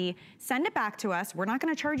happy, send it back to us. We're not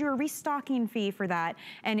gonna charge you a restocking fee for that,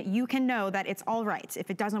 and you can know that it's all right if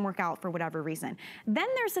it doesn't work out for whatever reason. Then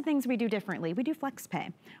there's the things we do differently. We do flex pay.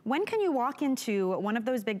 When can you walk into one of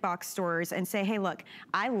those big box stores and say, hey, look,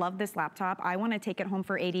 I love this laptop. I wanna take it home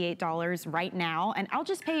for $88 right now, and I'll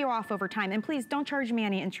just pay you off over time, and please don't charge me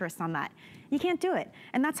any interest on that. You can't do it.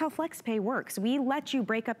 And that's how FlexPay works. We let you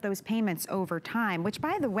break up those payments over time, which,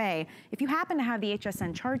 by the way, if you happen to have the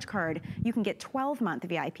HSN charge card, you can get 12-month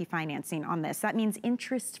VIP financing on this. That means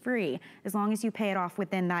interest-free as long as you pay it off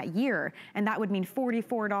within that year. And that would mean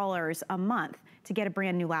 $44 a month to get a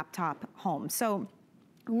brand new laptop home. So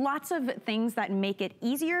lots of things that make it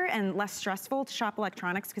easier and less stressful to shop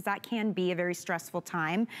electronics, because that can be a very stressful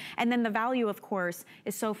time. And then the value, of course,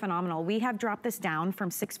 is so phenomenal. We have dropped this down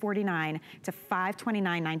from $649 to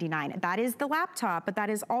 $529.99. That is the laptop, but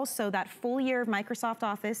that is also that full year of Microsoft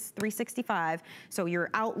Office 365. So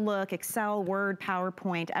your Outlook, Excel, Word,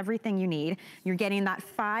 PowerPoint, everything you need. You're getting that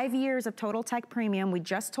 5 years of Total Tech Premium we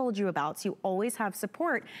just told you about, so you always have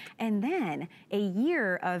support. And then a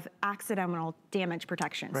year of accidental damage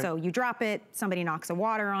protection. Right. So you drop it, somebody knocks a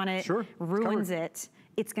water on it, ruins it,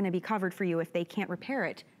 it's gonna be covered for you. If they can't repair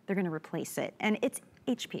it, they're gonna replace it. And it's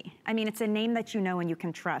HP. I mean, it's a name that you know and you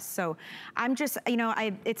can trust. So I'm just, you know,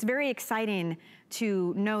 it's very exciting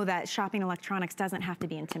to know that shopping electronics doesn't have to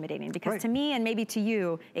be intimidating, because to me, and maybe to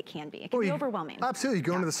you, it can be. It can be overwhelming. Absolutely. You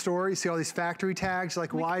go into the store, you see all these factory tags,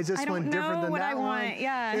 like, why is this one different than that one?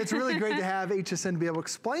 Yeah. And it's really great to have HSN to be able to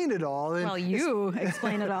explain it all. And well, you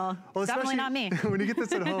explain it all. Well, definitely not me. When you get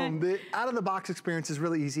this at home, the out-of-the-box experience is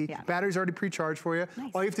really easy. Yeah. Battery's already pre-charged for you.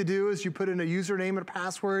 Nice. All you have to do is you put in a username and a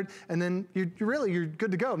password, and then you're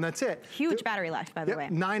good to go, and that's it. Huge battery life, by the way.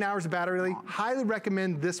 9 hours of battery life. Highly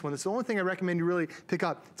recommend this one. It's the only thing I recommend you really pick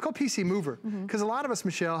up. It's called PC Mover, because a lot of us,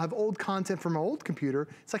 Michelle, have old content from our old computer.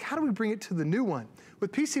 It's like, how do we bring it to the new one?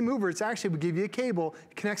 With PC Mover, it's actually, we give you a cable,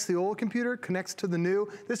 it connects to the old computer, connects to the new.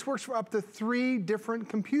 This works for up to 3 different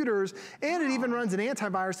computers, and it even runs an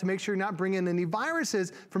antivirus to make sure you're not bringing any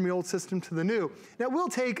viruses from your old system to the new. Now, it will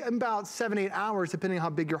take about 7 to 8 hours, depending on how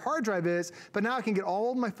big your hard drive is, but now I can get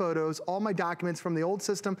all of my photos, all my documents from the old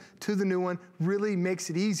system to the new one. Really makes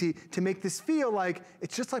it easy to make this feel like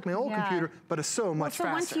it's just like my old computer, but it's so much faster.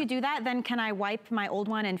 So once you do that, then can I wipe my old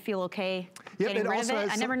one and feel okay getting rid of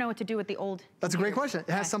it? I never know what to do with the old. That's a great question. It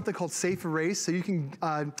has something called Safe Erase, so you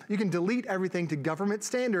can delete everything to government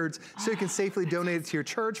standards, so you can safely donate it to your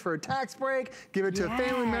church for a tax break, give it to a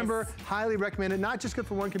family member. Highly recommend it. Not just good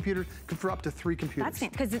for one computer, good for up to 3 computers. That's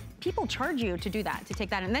because people charge you to do that, to take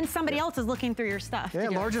that, and then somebody else is looking through your stuff. Yeah,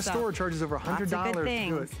 largest store charges over $100 to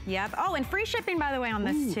do it. Yep. Oh, and free shipping, by the way, on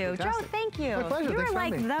this too. Fantastic. Joe, thank you. My pleasure. You are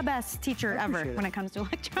like the best teacher ever when it comes to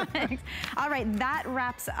electronics. All right, that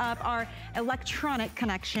wraps up our electronic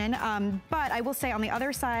connection. But I will say, on the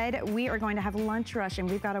other side, we are going to have lunch rush, and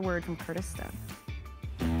we've got a word from Curtis Stone.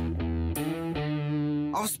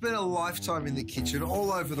 I've spent a lifetime in the kitchen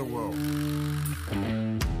all over the world,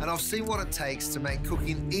 and I've seen what it takes to make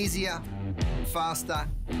cooking easier, faster,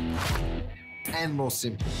 and more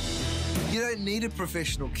simple. You don't need a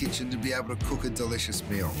professional kitchen to be able to cook a delicious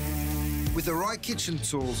meal. With the right kitchen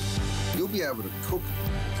tools, you'll be able to cook,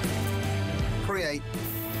 create,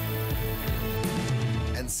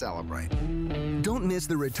 and celebrate. Don't miss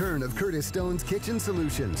the return of Curtis Stone's Kitchen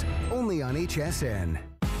Solutions, only on HSN.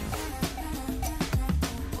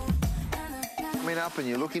 coming up and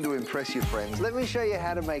you're looking to impress your friends, let me show you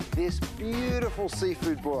how to make this beautiful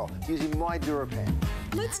seafood broil using my DuraPan.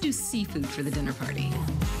 Let's do seafood for the dinner party.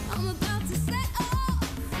 I'm about to set off.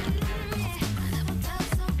 I never felt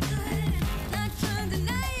so good. Not trying to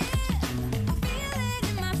deny it. I feel it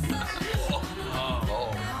in my soul.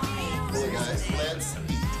 Hey guys, let's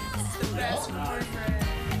eat. It's the best part.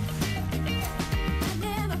 I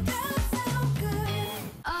never felt so good.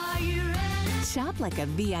 Are you ready? Shop like a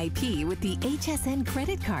VIP with the HSN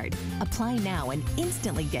credit card. Apply now and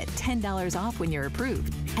instantly get $10 off when you're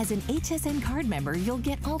approved. As an HSN card member, you'll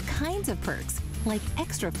get all kinds of perks, like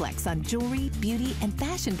extra flex on jewelry, beauty, and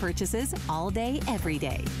fashion purchases all day, every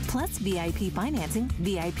day. Plus VIP financing,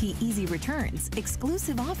 VIP easy returns,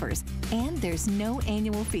 exclusive offers, and there's no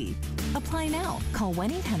annual fee. Apply now. Call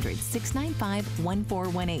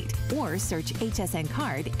 1-800-695-1418 or search HSN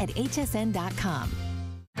card at hsn.com.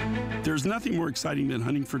 There's nothing more exciting than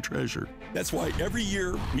hunting for treasure. That's why every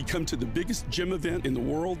year we come to the biggest gem event in the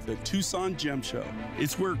world, the Tucson Gem Show.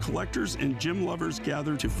 It's where collectors and gem lovers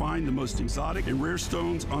gather to find the most exotic and rare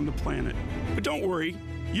stones on the planet. But don't worry,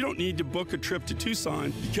 you don't need to book a trip to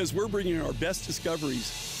Tucson because we're bringing our best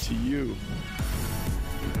discoveries to you.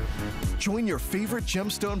 Join your favorite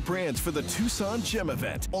gemstone brands for the Tucson Gem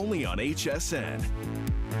Event, only on HSN.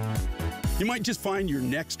 You might just find your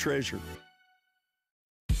next treasure.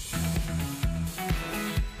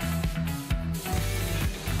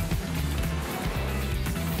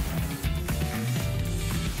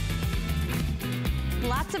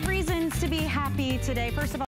 Lots of reasons to be happy today. First of all,